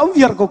Bible cha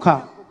vier ko kha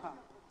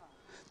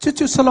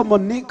chu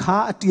Solomon ni kha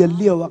atial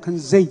liaw kan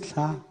zei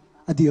tha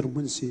adir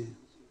mun si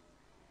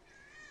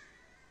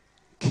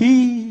khi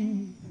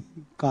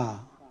ka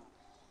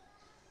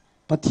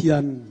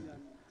Pathian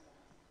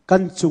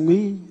kan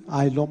chungi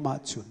ai loma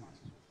chun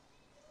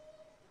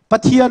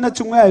Pathian na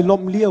chungi ai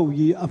lom liaw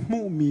yi a mu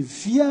mi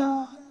via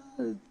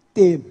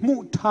te mu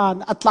than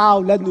atlaw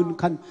la nun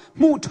khan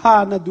mu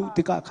than na du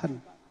tika khan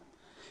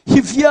hi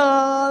via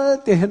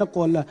te hena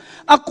kol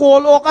a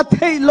kol ok a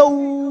thei lo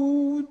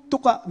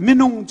tuka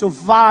minung cho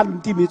van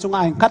ti mi chung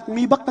ai khat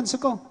mi bak kan se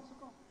ko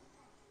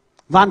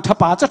van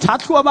thapa cha tha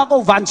thua ba ko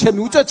van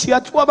chenu cha chia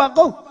thua ba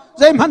ko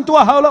zai man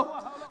tua ha lo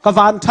ka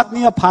van that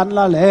ni phan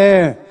la le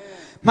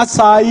ma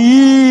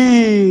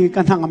sai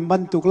kan hang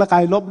ban tuk la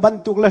kai lob ban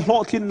tuk la hlo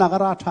thin na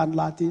ra than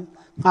la ti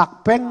hak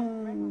peng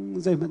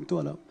zai man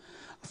tua lo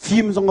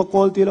phim zong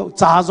kol ti lo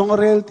cha zong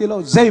rel ti lo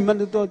zai man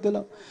to ti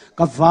lo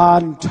ka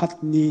van that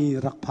ni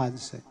rak phan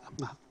se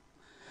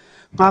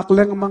ngak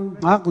leng mang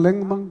ngak leng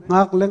mang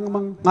ngak leng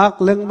mang ngak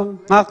leng mang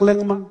ngak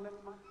leng mang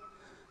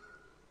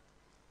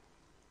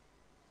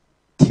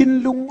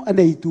thin lung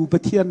anei tu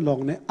Pathian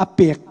long ne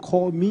apek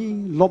kho mi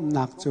lom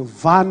nak cho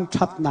van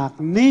that nak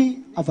ni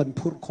avan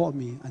phur kho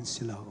mi an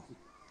silo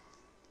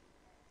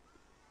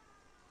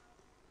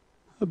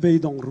be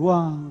dong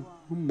ruang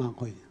mang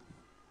hoi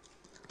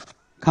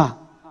kha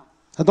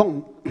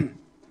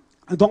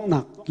adong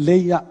nak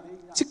leya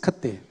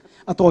chikhate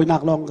atoi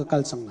nak long ka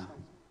kal sang na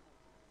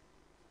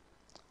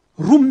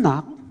rum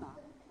nak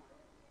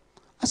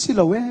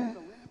asilawe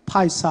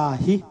phaisa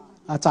hi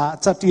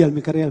cha tial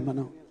mi karel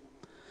mano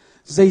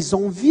zai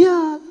zong via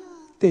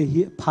te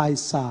hi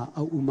phaisa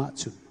a uma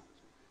chun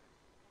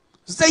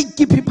zai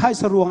ki phi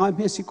phaisa ruanga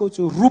me si ko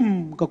chu rum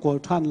ka kol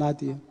than la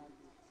ti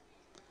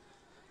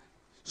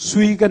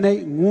sui ka nei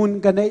ngun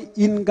ka nei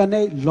in ka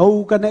nei lo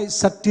ka nei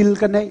satil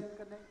ka nei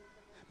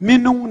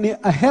minung ni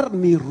a her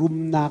mi rum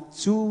nak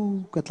chu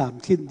ka tam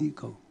thin di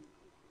ko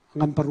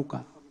ngam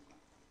paruka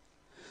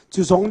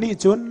chu zong ni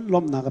chun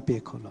lom na ka pe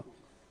kholo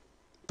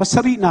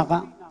pasari na ka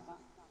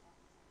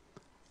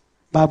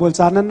Bible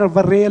chanan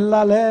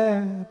varela le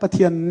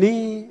Pathian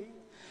ni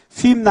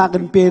phim nak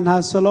in pe na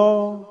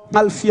solo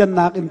ngal fian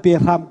nak in pe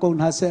hram ko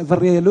na se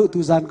varelu tu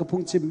zan ka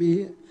phung chim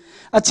mi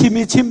a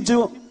chimi chim chu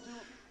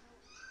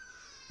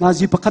na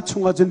ji pakhat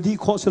chunga jan di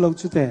kho selo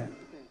chu te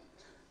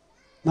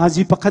na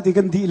ji pakhat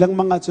ikan di lang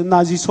manga chu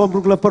na ji som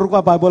ruk la paruka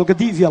Bible ka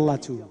di vial la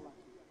chu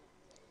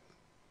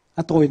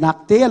a toy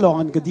nak te long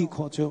an ka di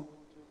kho chu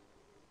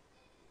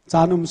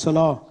chanum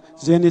solo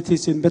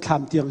genesis in be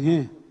tham tiang he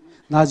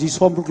na ji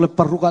som ruk la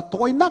paruka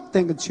toy nak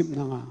teng kan chim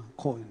na nga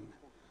khoi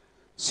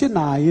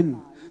sinain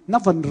na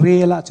van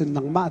rela chen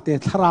nang ma te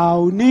thrau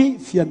ni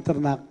fian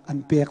ternak an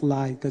pek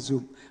lai ka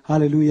zum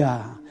hallelujah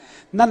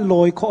nan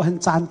loi kho han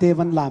chan te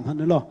van lam han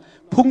lo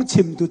phung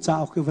chim tu cha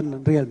ok van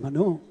rel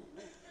manu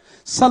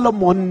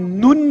Solomon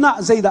nunna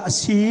zaida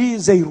si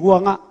zai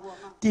ruanga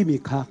ti mi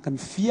kha kan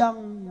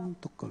fiang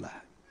tukola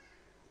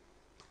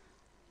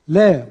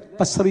le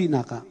pasri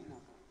na ka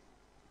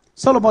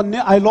Solomon ne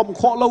ai lom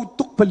kho lo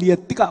tuk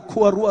paliat tika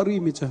khua ru ari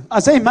mi cha a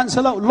sai man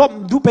salo lom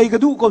du pe ga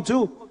du ko chu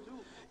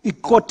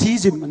iko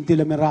tizim an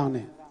tile merang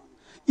ne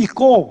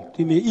iko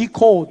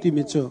ti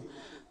mi chu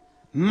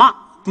ma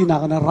ti na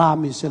kana ra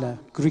mi sela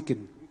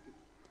grikin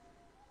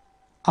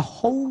a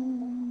ho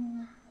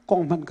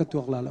kong man ka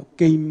tuak la lo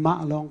ke ma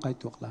long kai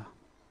tuak la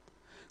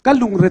ka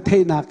lung re the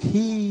na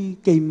khi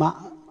ke ma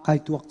kai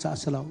tuak cha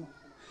salo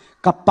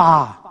ka pa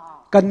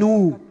ka nu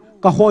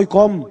ka hoi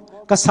kom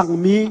ka sang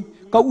mi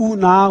ka u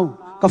naw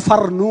ka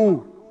far nu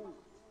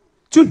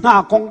chu na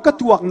kong ka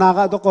tuak na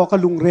ka to ko ka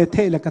lung re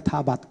the le ka tha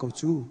bat ko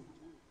chu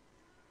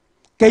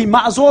ke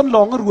ma zon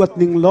long ruat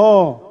ning lo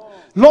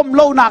lom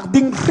lo nak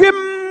ding rim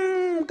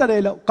ka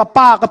dei lo ka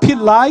pa ka phil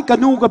lai ka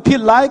nu ka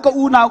phil lai ka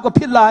u naw ka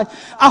phil lai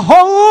a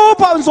ho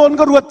pa zon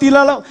ka ruat ti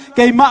la lo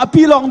ke ma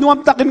pi long nuam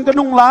takin ka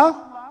nung la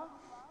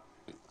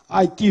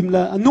ai tim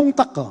la nung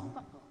tak ko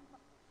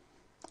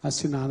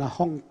asina na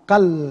hong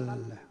kal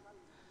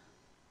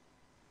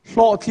โล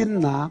ทิน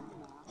นัก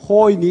ห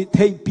อยนี้เท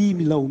ปี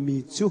มีเรามี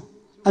จู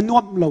อันว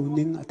บเรา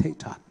นิ่งเท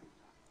ฐาน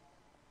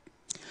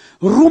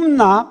รุม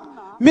นัก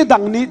ไม่ดั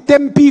งนี้เต็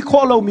มปีข้อ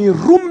เรามี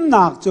รุม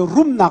นักจะ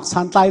รุมนัก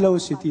สันไตเรา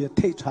สิที่เ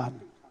ทฐาน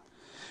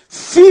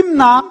ฟิล์ม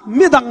นักไ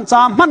ม่ดังจ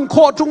ามัน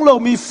ข้อจงเรา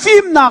มีฟิ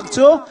ล์มนักจ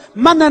ะ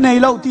มันใน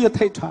เราที่เ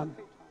ทฐาน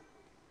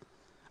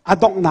อ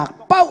ดองนัก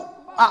เป้า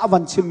อาวั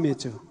นชิมเม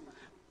จ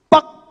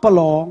ปักปล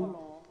อง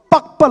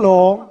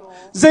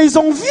ใจท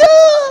รงเวีย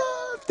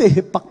เตะ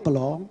ปักปล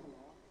อง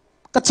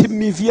ก็ชิม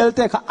มีเวียเต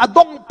ะค่ะอด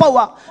องเป้า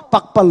ปั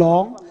กปลอ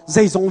งใจ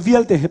ทรงเวีย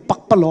เตะปั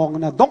กปลอง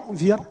นะดองเ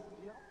วีย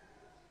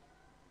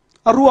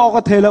รู้เอา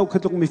ก็เทเราคือ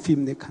ต้องมีฟิล์ม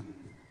เนี่ยคัน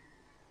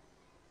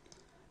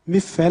มี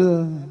เฟล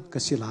ก็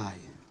สิลาย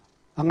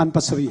อังัน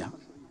ปัสริยะ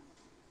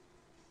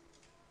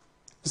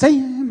ใจ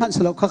มันส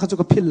ลบข้าเขาจะ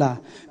ก็พิลา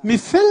มี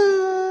เฟล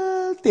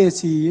เต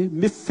สี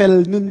มีเฟล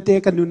นุนเต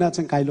กันนุนน่า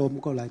จังไกลม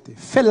ก็ไรเต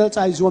เฟลใจ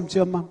รวมเ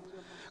ชื่อมั้ง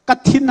กัด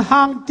ทินห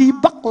างตี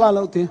บักลาเร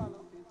าเต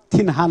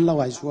ทินหันเราไ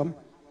ว้รวม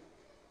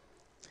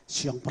เ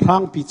สียงพรา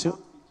งปีเจ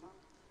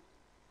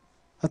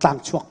ต่าง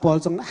ชวกปอล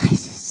จังไอ้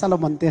สาร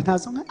มันเตน่า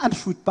จังอัน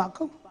ฟุตปากเข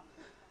า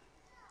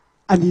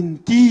อันอิน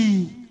ตี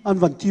อัน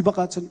วันตีบัก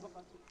จัง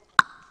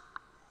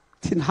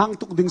ทินหาง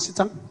ตุกดึงสิ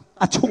จัง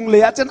อัชงเล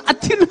ยจังอั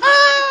ทินหา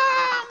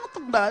งตุ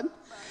กนั้น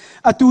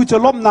อตูจะ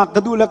ล้มหนักก็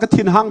ดูแล้วก็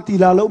ทินหางตี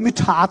ลาแล้วมิ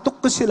ถาตุก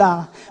ก็สิลา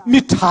มิ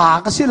ถา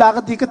ก็สิลา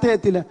ก็ตีก็เตะ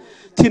ตีละ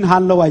ทินหั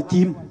นเราไว้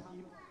ทีม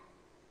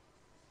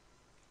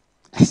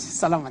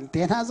สารมันเต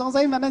ะนะสงสั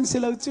ยมันนั่นสิ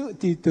เราจู่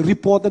ที่รี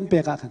พอร์ตนั่นเป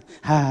กัน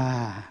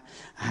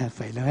ไป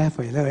เ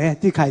ลย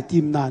ที่ขายที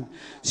มนาน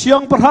เสีย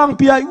งประทัง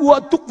ปีไออว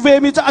ตุกเว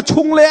มิจะช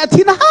งเลย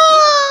ทินหา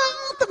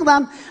งตุกนั้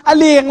นอ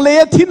เลียงเลย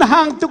ทินห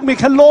างตุกมี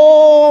ขล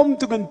ม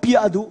ตุกนั้นปี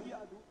อดู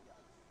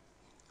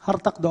ฮา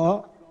ร์ตักดอ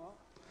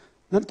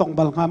นั่นต้อง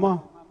บัลงาม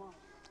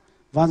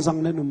วันสัง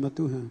นั่นนุ่มมา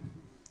ตุฮะ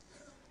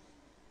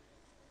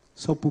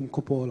สอบปุ่มข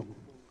บลง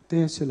เตะ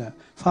สิละ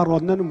ฟารอ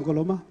นนั่นนุ่มก็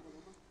ลมา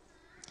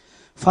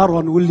ฟารอ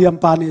นวิลเลียม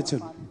ปานีจ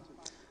น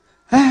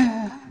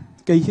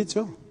เกี่ยฮิต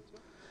จ้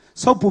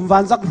สอบปุ่มวั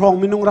นสักรอง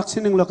มินุงรักสิ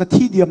นึงแล้วก็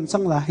ที่เดียมสั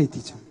งลาให้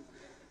ที่จ้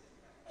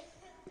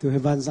ตัวให้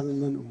วันสัง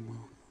นั่น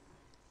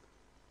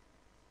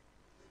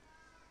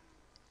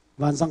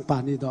วันสังปา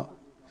นีดอ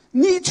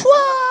นี่ชัว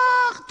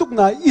ตุกไห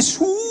นอิ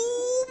สุ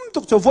มตุ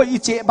กจะว่าอี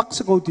เจบักส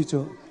กุลที่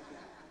จ้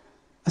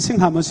สิ่ง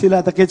หามาสิลา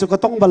แต่เกจก็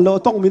ต้องบัลโล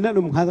ต้องมีนั่น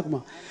หาตักมา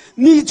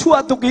นี่ชัว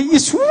ตุกอิ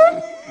สุม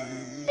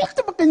บักจ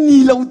ะบักนี่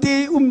เราเต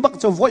บัก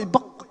จะว่า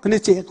บักกัน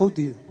เจเขา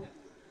ตี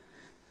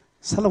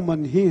สลมั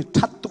นเฮ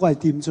ทัดตัวไอ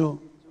ทีมจ้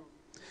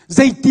ใจ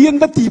เตียน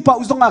ก็ตีเป่า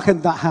ส่งอาเข็น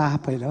ตา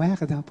ไปแล้ว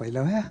ก็ได้ไปแ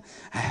ล้ว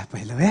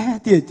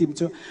ที่ไอทีม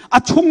จ้อา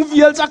ชงเวี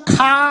ยจะข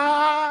า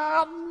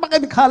ดบัก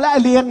ขาและ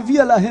เลี้ยงเวี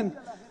ยละเห็น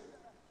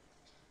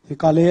ที่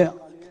กาเล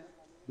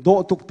โด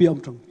ตุกเปียม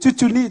ตรง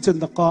จุนี่จน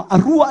ตะก็อ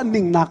รัว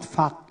นิ่งนักฝ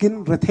ากกิน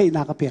ระเท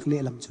นักเปียกเล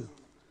ะลำจ้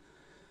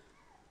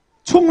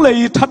ช่วงเลย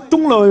ทัดตุ้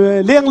งเลย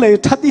เลี้ยงเลย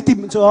ทัดอีติ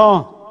มจ้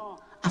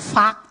ฝ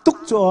ากตุก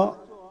จ้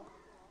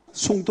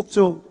ส่งตุก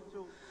จ้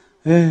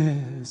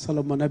สล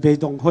มันเบย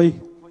ดงหอย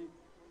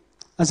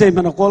อาเซ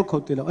มันก็เขา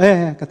ตีแล้ว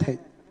กระเทย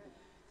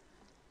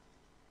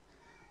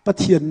ปะเ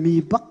ทียนมี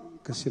บัก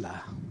ก็สิละ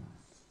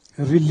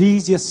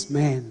religious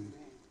man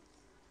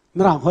ม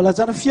ร่างเขาละจ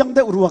ะเฟียงเด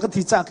ารัวก็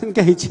ที่จะขึ้นแก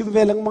ให้ชิมเว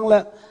ลังมังละ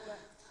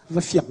ว่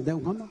าเฟียงเดา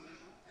งั้นมั้ง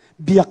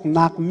เบียก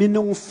นักมิ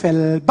นุงเฟ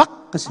ลบัก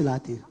ก็สิละ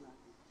ที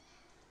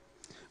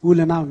อุล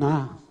นาวนา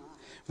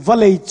ว่า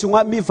เลยจง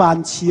มีวัน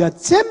เชีย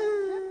เจม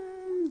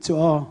จ้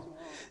ะ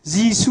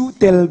ยิสุเ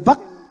ตลบั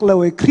กเล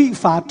ยครี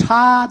ฟ้าท่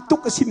าตุ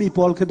กสิมีพ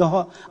อลคือดอ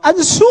อัน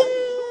สูง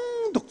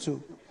ตุกจู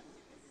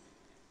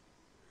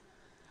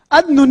อั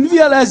นนุนเวี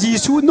ยละยิ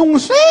สุนุ่ง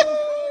เส้น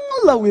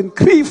เราเห็น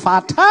ครีฟ้า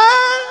ท่า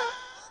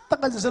ตั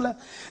กจะสละ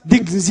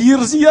ดิ่งซี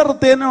ร์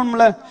เตนมัน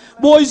ละ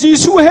บอยยิ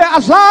สุเฮ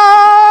อัลลา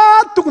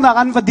ตุกนัก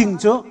อันว่าดิ่ง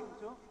จ้ะ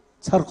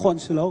สารคน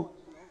สละ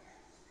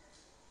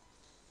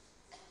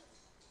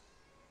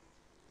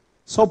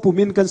สอบปุ่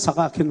มินกันสัก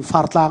ขินฟ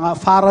าร์ตาง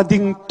ฟาร์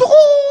ดิ่งตุก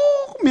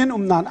มิน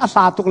นานอาส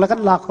าตุกแล้วกั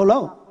นลากเขาแล้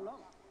ว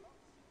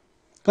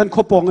กันข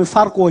บองไอ้ฟ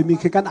าร์โกยมี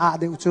แค่กันอา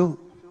เดียวจู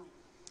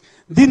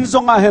ดินทร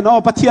งอาเห็นอ๋อ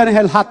พัทยาเนี่ย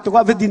หัดตัวว่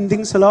าดินดิ่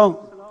งสลอง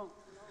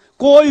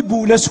โกยบู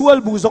เลสวล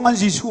บูทรงอัน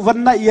จีสุวัน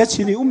น่ะเอีย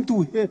ชินีตู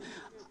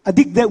อ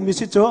ดิกเดียวมิ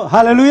สิจูฮ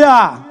าเลลูยา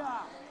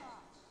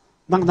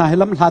นั่งน่าเห็น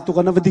ลำหัดตัว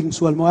กันว่าดิ่งส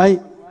วลมั้ย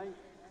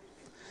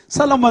ส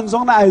ลามันทร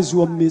งน่ะไอ้ส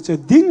วมมีจะ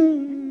ดิ่ง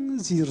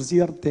ซี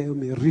ร์เตอ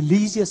มี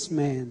religious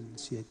man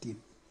เสียทีม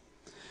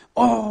โ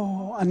อ้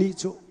อันนี้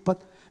จูปัด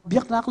เบี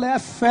ยกนักเลย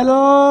เฟล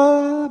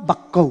บั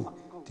กเกา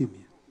ที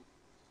มี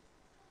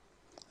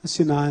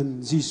สินาน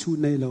ยิสุ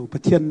ในเราปะ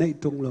เทียนใน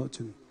ตรงเราจ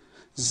น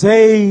ใจ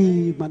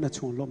มันช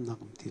งล้มนัก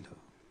ทีเรา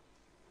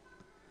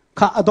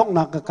ข้าอดอก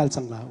นักกัล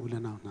สังลาอุล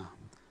นาวนา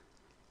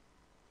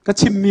ก็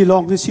ชิมมีลอ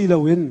งที่ชีเรา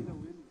วิน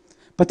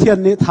ปะเทียน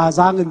นี้ท่าจ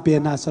างเงินเปีย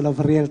นาสลาเว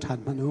เรลทัน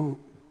มโน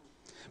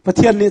ปะเ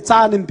ทียนนี้จ้า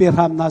เงินเปียร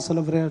ามนาสล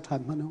าเวเรลทั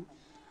นมโน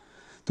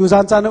ตุจา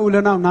นจานอุล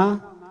นาวนา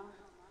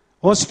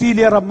ออสเตรเ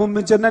ลียรับมุมเ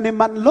ป็นจนนั่น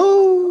มันโล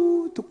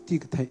ตุกตี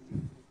กไทย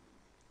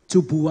จู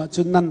บัวจ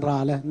นนั่นรา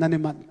เลยนั่น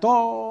มันโต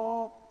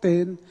เต็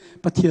น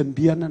ปะเทียนเ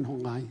บียนั่นของ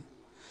ไง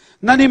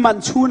นั่นนี่มัน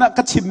ชูนะก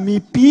ระชิมมี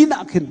ปีนั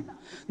กขึ้น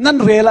นั่น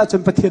เรล่าจ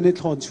นปะเทียนใน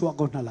ทอนชั่ว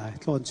ก่อนอะไร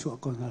ทอนชั่ว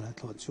ก่อนอะไร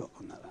ทอนชั่วก่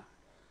อนอะไร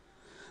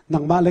นั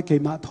งมาเลยเก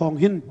มาทอง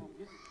หิน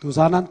ตุจ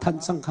านั้นทัน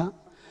สังฆะ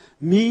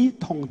มี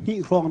ทองนี่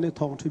รองใน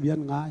ทองทะเบียน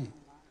ง่าย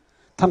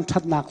ทั้งชั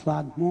ดนักลา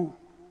นมู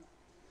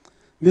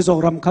มีสอง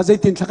รำข้าใจ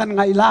ตินทักันไ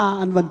งล่า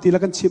อันวันตีละ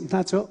กันชิมน่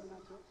าเจ้า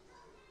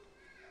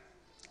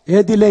เอ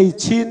ดิเลย์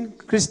ชิน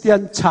คริสเตีย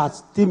นชาร์จ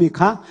ที่มี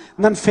ค่ะ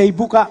นั่นเฟซ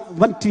บุ๊กอะ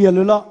วันเทียเล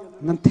ยละ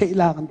นั่นเท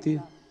ลากันที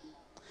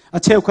อา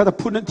เชลเขาจะ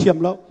พูดนั่นเทียม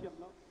แล้ว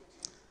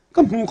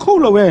ก็มูเข้า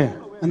เลยเว้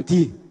อัน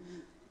ที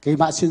เกี่ย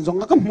มาสินสอง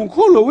ก็มูเ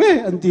ข้าเลยเว้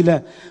อันทีเลย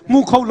มู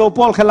เข้าโลป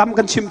อลขลัม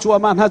กันชิมชัว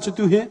มาหาจุด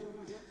ตัวเฮ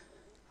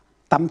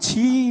ตำ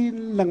ชีน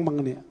ลังมัง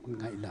เนี่ย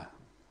ไงล่ะ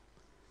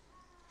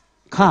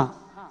ค่ะ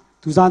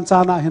ตุจานจา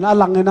นะเห็นอ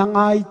ลังเงินไง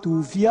ตู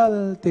เฟียล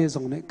เตส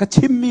งเนี่ยก็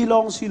ชิมมีลอ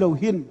งสิเรา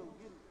หิน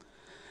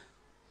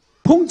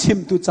พุ่งชิม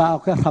ตุจ่า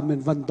แค่ทำเป็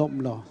นวันดม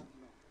หรอ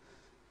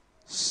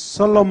โซ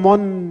โลมอ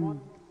น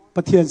ป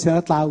ะเทียนเสีย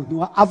ตาวนั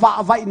วอวะ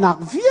ไว้หนัก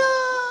เวีย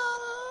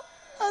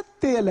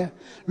เตะเลย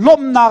ล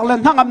มหนักเลย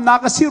ทั้งอำนาจ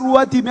สิรัว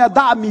ที่มีด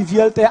ามีเวี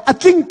ยเตะอั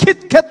ดลิงคิด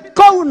เข็ดเ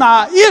ก้าหน้า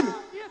อิน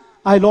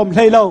ไอ้ลมเล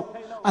ยโล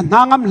อันน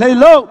างอำเลย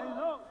โล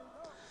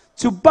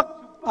จุบัก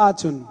อา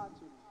จุน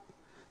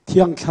เ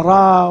ที่ยงคร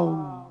าว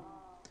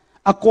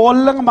อากอล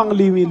ลังมัง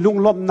ลีมีลุง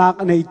ลมหนัก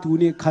ในตัว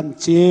นี้ขัน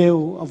เจียว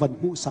อวัน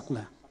มุสักล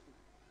ะ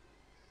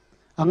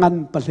งัน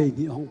ปะเลย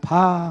นี่ของพ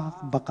า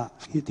บักะ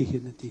ฮิติหิ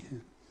นติ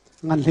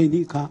งันเลย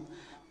นี่ค่ะ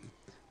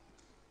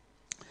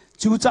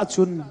จูจัด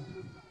จุน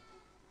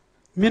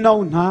มินาว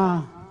นา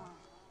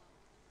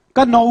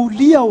ก็นาวเ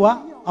ลี้ยวะ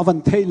อวัน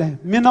เทเลย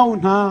มินาว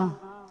นา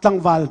จัง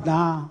วาลน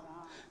า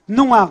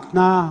นุ่งอักน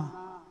า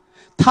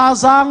ท่า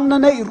จางนั่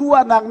นไอรัว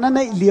นักนั่นไอ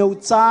เลี้ยว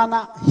จาน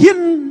ะหิ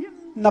น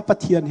นับปะ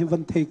เทียนให้วั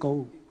นเทโก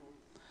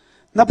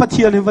นับปะเ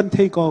ทียนให้วันเท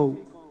โก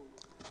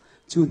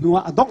จูนัว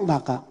อดอกนั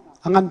กะ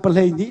งันปะเล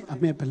ยนี่อ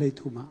เมปะเลย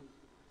ทุมา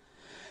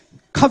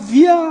ข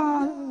วิอา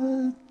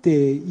เต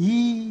อี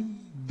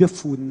เบ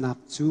ฟูนัก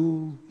จู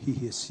ฮิเ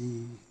ฮซี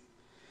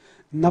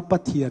นับปะ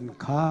เทียน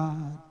ข้า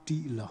ดี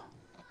ละ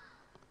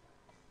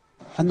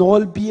อนอ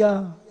ลเบีย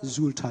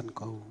จูลทันเ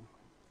ขา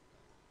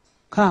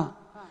ข้า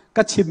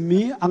ก็ชิม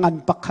มีงัน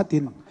ปักขัดิ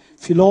น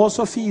ฟิโลโซ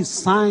ฟี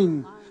ไซ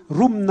น์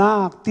รุมนั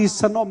กติ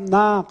สนอม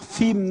นัก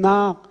ฟิล์ม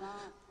นัก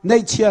ใน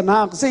เชียนั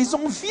กใจทร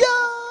งฟิอา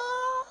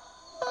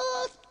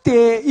เต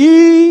อี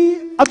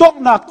อดอก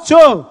นักเจ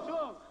อ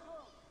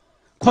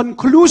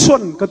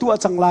conclusion ก็ตัว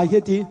จังไรเฮ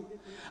ตี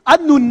อัน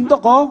นุนตะ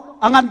ก็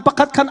งันปัก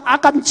ขัดขันอา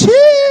กัน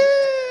ชิ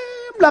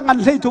มละงัน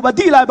เลยถูกบั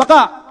ดีไรบัก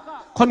ะ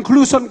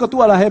conclusion ก็ตั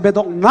วอะไรเฮเบด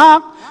อกนัก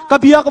กะ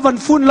เบียกวัน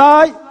ฟุนไล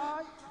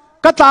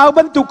ก็ตาวบ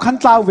รรทุกขัน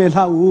ตาวเวล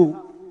าอู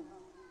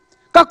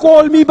ก็โก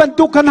ลมีบรร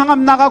ทุกขันหั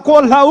งนักโก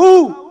ลลาอู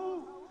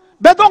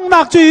เบดอกนั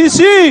กจี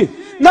ซี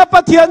นับป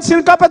ะเทียนสิน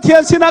กับปะเทีย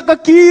นสินก็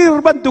กี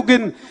ร์บรรทุกิ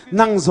น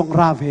นั่งทรง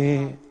ราเว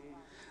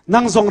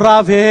นั่งทรงรา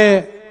เว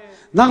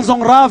นั่งทรง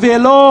ราเว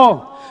โล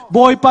บ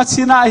อยปัส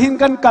สินาหิน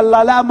กันกัลล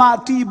าละมา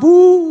ตีบู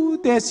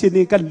เตสิ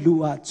นีกันลั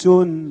วจุ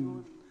น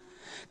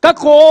ก็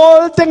โก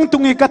ลเต็งตุ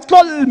งอีกัดก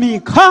ลมี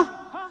ค่ะ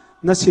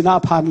นัสินา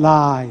ผ่านล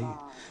าย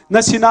นั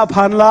สินา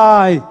ผ่านลา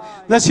ย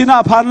นัสินา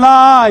ผ่านล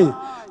าย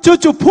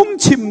จู่ๆพุ่ง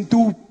ชิม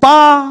ดูป้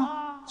า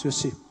จุ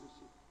สิ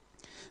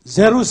เย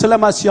รูซาเล็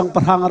มเสียงปร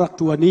ะหังรัก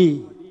ตัวนี้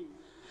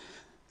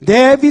เด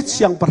วิดเ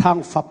สียงประหัง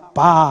ฝับ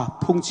ป้า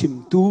พุ่งชิม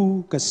ดู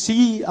กสี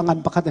อัน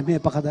ประคัดเม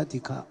ย์ประคัดติ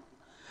กา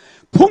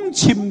พุ่ง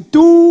ชิม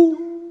ดู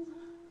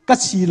ก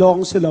สีลอง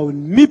เสลา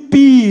มิ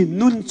ปี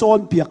นุนจอน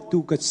เปียกดู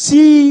ก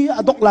สีอ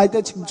ดอกไหลแต่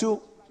ชิม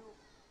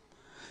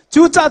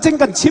จู่จ้าจึง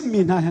กันชิม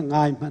มีน่าห่างไง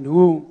มัน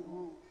อู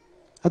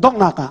อดอก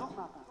นักะ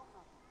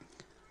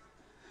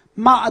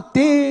มาเต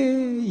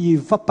ยี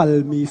ฟับปัล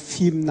มี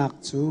ฟิล์มนัก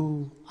จู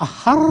อา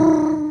หาร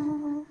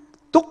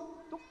ตุก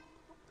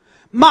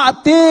มา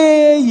เต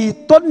ยี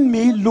ต้น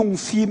มีลุง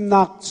ฟิล์ม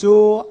นักจู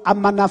อา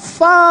มานา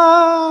ฟั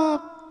ก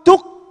ตุ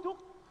ก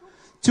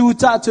จู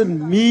จ้าจน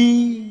มี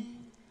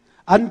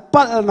อัน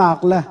ปัลนัก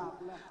ละ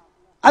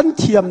อันเ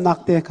ทียมนัก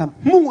เตะค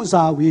ำมูซ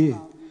าวี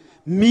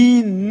มี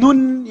นุ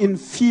นอิน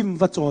ฟิล์ม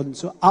วจร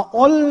จูอาอ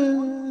ล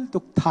ตุ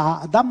กท่า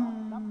ด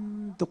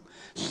ำตุก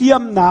เทีย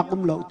มนัก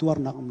เราตัว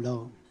นักเรา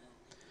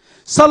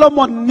ซาโลม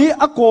อนนี้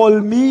อโกล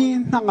มี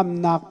นางอ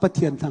ำนาจปะเ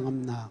ทียนทางอ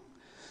ำนาจ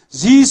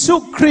ยิสุ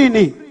ครี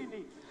นี่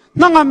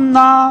นางอำน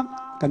าจ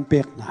กันเป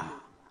กนา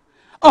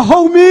อโฮ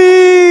มี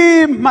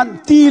มัน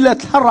ตีและ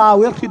ทารา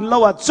วรินล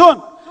วัดจน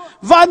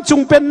วันจุ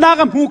งเป็นนาง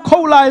หูเข้า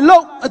ลายโล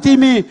กที่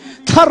มี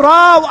ทาร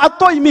าวอัตโ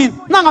ตยมี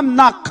นางอำ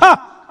นาจค่ะ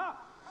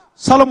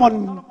ซาโลมอน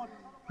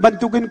บรร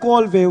ทุกินโก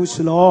ลเวลส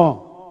โล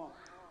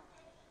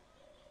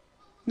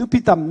นุพิ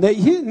ตัมเน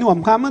ยนุ่ม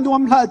ขามันนุ่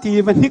มละที่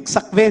วันนิก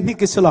สักเวนิ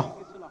กสโล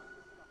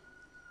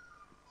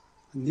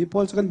อันนี้พอ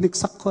จะกันนึก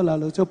สักคนละ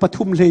เราจะป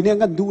ฐุมเลยเนี่ย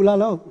กันดูแล้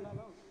ว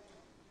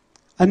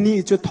อันนี้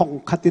จะท่อง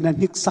คตินัน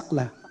นึกสักล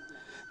ะ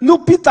นุ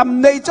พิต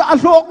ำในจะอ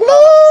โลกเล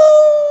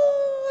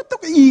ยตุ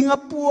กอิง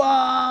ปว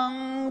ง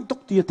ตุก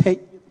ตีเท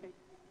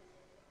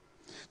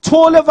โช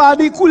เลวา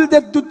ดีคุลเด็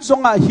ดดุจ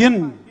งอาหิน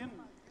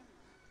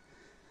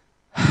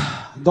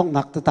ดอง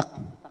นักตะตัก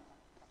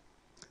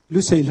ลุ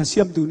เซลเสี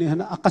ยมดูนี่ฮะ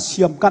นะอากาศเ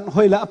สียมกันห้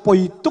อยละปอย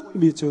ตุก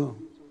มีเจอ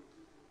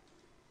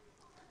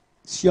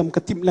เสียมกร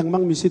ะติมแรงมั่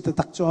งมีสิตะ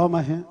ตักจ่อม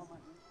าฮะ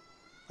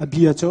อเ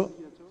บียเจอ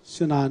ส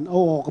นานเอา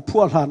กระพ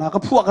วกหานะกร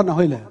ะพวกกัน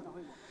ห้อยเลย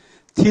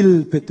ทิล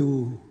เปตู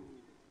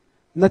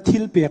นัททิ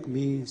ลเปียก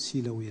มีสิ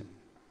ลาวิน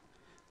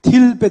ทิ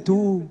ลเปตู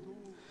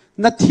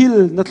นัททิล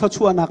นัทละ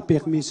ชัวนักเปีย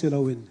กมีสิลา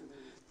วิน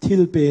ทิ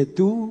ลเป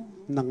ตู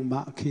นังมา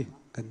คี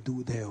กันดู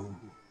เดียว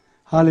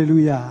ฮาเลลู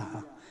ยา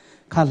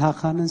ข้าหา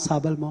ขานั้นซา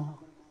บัลมอ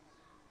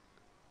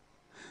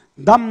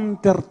ดัม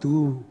เตอร์ตู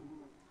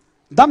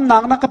ดัมนั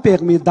กนักเปียก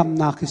มีดัม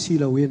นักสิ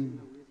ลาวิน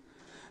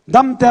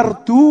ดัมเตอร์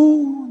ตู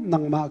นั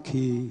งมา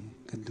คี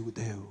กันดูเ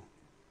ดียว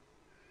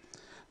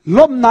ล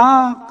มนั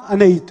กอันไ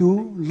หนตู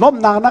ลม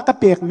นักนัก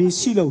เปียกมี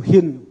สิลา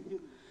หิน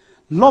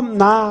ลม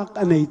นัก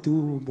อันไหนตู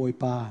บอย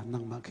ปานั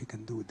งมาคีกั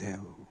นดูเดีย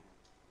ว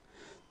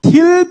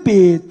ทิลเป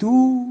ตู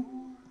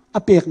อ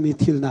เปียกมี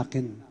ทิลนั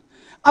กิน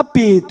อเป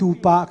ตู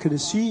ปาคริ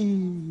สี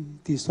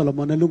ที่โซโลม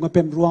อนลุงอเ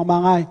ป็นรัวมา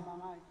ไง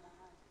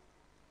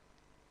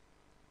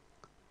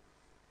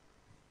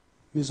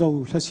มีโซ่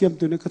ถ้าเชื่อม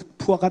ตัวนี้ก็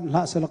พวกกันล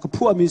ะเสร็จแล้วก็พ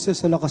วกมีเสร็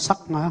จแล้วก็ซัก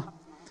นะ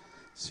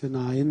เสียน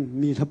าย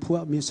มีถ้าพว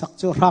กมีซักเ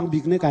จ้าร่าง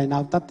บิ๊กในไก่นา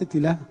วตัดติ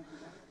ดแล้ว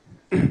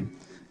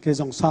แก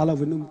ส่งซาลา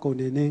วินุมโกเ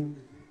นเอง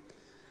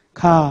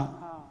ข้า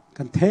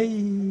กันเท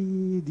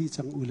ดี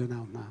จังอุลนา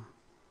วนา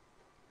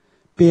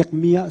เปียก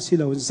เมียสิเ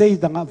ราใจ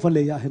ดังอัฟเล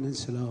ยาเห็น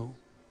สิเรา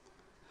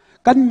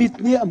กันมิด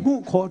เนี่ยมู่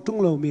ขอตรง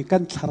เรามีกั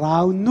นทรา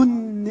วนุ่น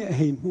เนี่ยใ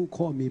ห้มู่ข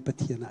อมีป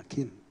ฏิญาณ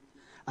กิน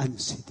อัน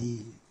สิดี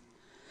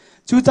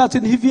จูจ่าจ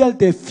นฮิวิล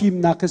เตฟิม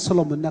นักสโล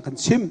มอนนักกัน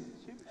ชิม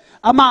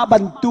อามาบร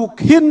รทุก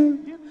หิน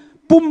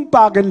ปุ่มป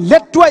ากันเล็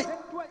ดด้วย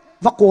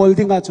วักโกล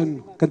ดิ้งอาจน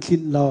กันคิ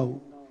ดเรา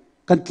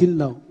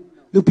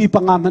ลูกปีปั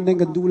งงามมันเอง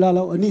กันดูแลเร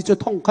าอันนี้จะ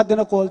ท่องคัดเด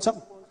นโกลสัก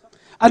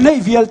อันนี้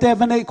วิลเต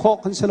วันนี้ขอ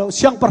กันสิเราเ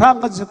สียงประหัง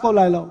กันสิโก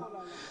ลายเรา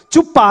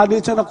จุปปานี่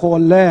จะนักโก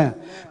ลเล่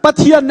ปะเ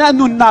ทียนเนี่ย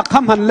นุนนักค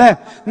ำหันเล่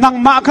นัง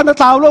มาขัน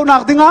ตาวเล่านั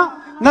กดิ้งะ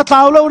นักตา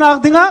วเล่านัก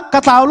ดิ้งะกะ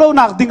ตาวเล่า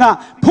นักดิ้งะ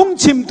พุ่ง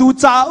ชิมตู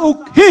จ่าอุก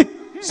ฮิ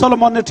โซโล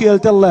มอนเนี่ยเทียล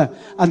เตลเล่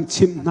อัน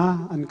ชิมนา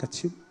อันกะ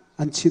ชิม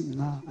อันชิม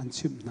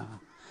นา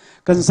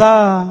กันซา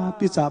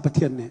พิจาปะเ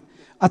ทียนเนี่ย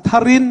อัธ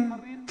ริน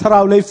ทรา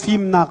วเลยฟิ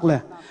มนักเลย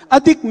อ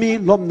ดิกมี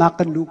ลมนัก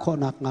กันดูขอ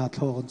นักงาท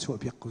อกันชัว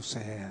เบียกุเซ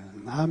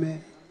นอาเม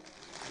น